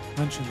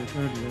mentioned it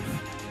earlier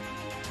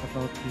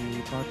about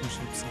the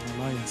partnerships and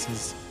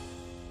alliances.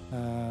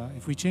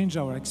 If we change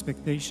our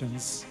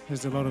expectations,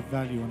 there's a lot of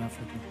value in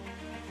Africa.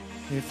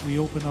 If we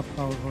open up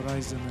our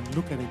horizon and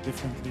look at it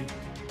differently,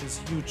 there's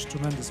huge,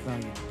 tremendous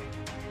value.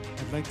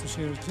 I'd like to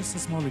share just a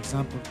small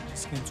example that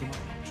just came to mind,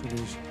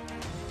 actually.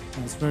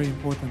 It's a very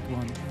important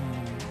one.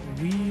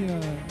 We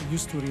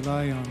used to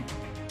rely on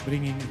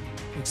bringing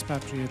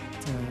expatriate,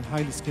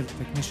 highly skilled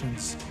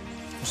technicians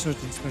for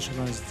certain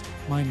specialized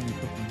mining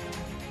equipment.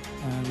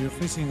 We are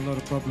facing a lot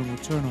of problem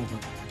with turnover.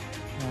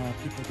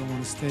 People don't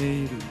want to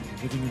stay, the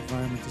living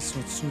environment is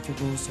not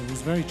suitable, so it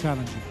was very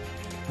challenging.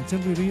 Until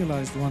we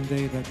realized one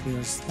day that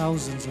there's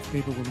thousands of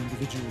capable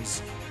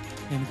individuals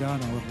in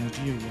Ghana or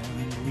Nigeria,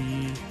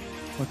 and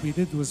what we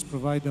did was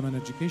provide them an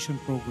education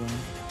program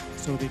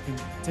so they can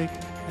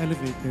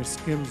elevate their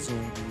skills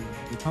or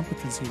the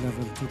competency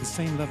level to the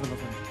same level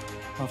of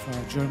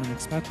a German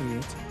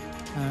expatriate,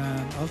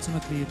 and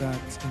ultimately that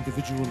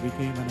individual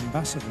became an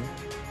ambassador,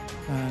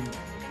 and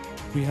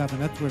we have a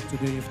network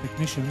today of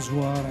technicians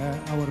who are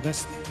our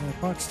best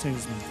parts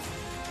salesmen.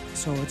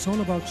 So it's all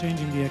about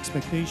changing the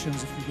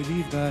expectations. If you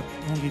believe that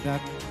only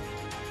that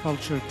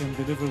culture can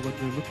deliver what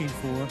you're looking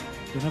for,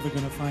 you're never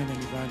going to find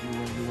any value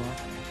where you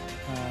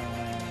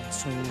are.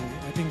 So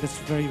I think that's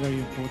very, very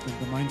important,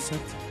 the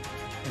mindset.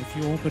 If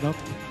you open up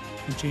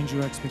and change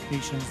your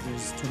expectations,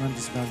 there's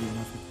tremendous value in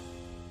Africa.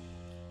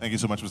 Thank you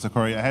so much, Mr.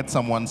 Corey. I heard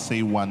someone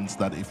say once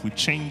that if we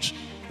change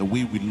the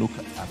way we look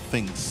at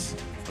things,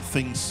 the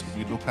things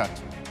we look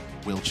at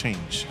will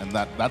change. And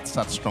that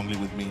starts strongly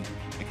with me.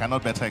 I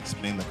cannot better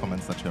explain the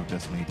comments that you have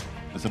just made.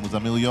 Mr.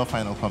 Muzamil, your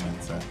final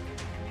comments, sir.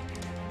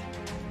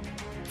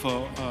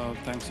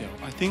 Thanks, yeah.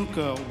 I think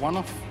one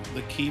of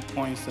the key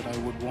points that I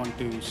would want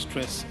to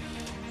stress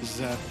is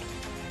that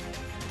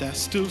there's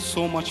still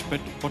so much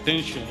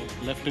potential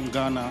left in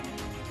Ghana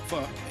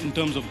in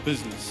terms of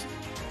business.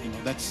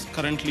 That's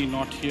currently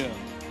not here,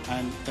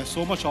 and there's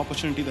so much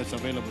opportunity that's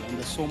available, and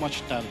there's so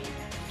much talent.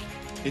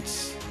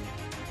 It's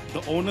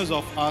the owners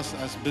of us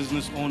as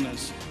business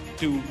owners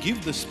to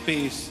give the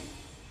space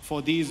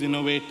for these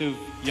innovative,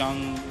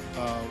 young,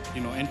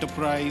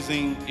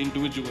 enterprising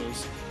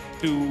individuals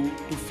to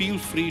feel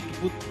free to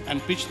put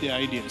and pitch their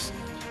ideas,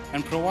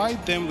 and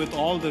provide them with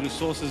all the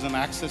resources and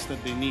access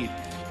that they need,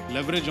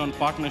 leverage on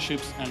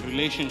partnerships and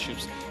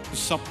relationships to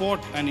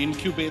support and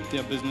incubate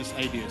their business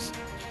ideas.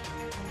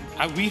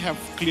 We have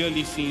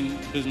clearly seen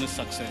business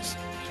success.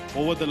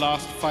 Over the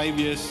last 5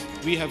 years,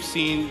 we have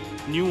seen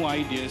new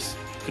ideas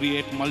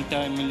create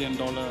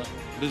multi-million-dollar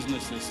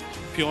businesses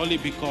purely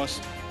because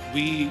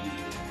we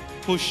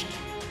pushed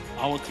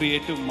our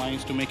creative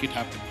minds to make it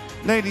happen.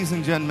 Ladies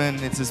and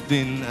gentlemen, it has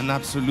been an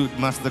absolute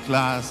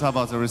masterclass. How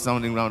about a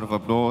resounding round of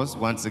applause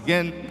once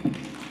again?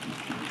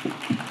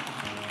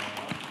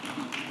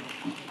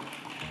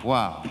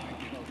 Wow.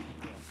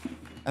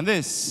 And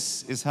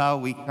this is how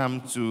we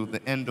come to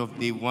the end of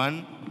day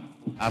one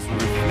as we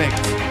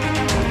reflect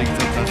on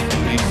digital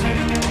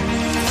transformation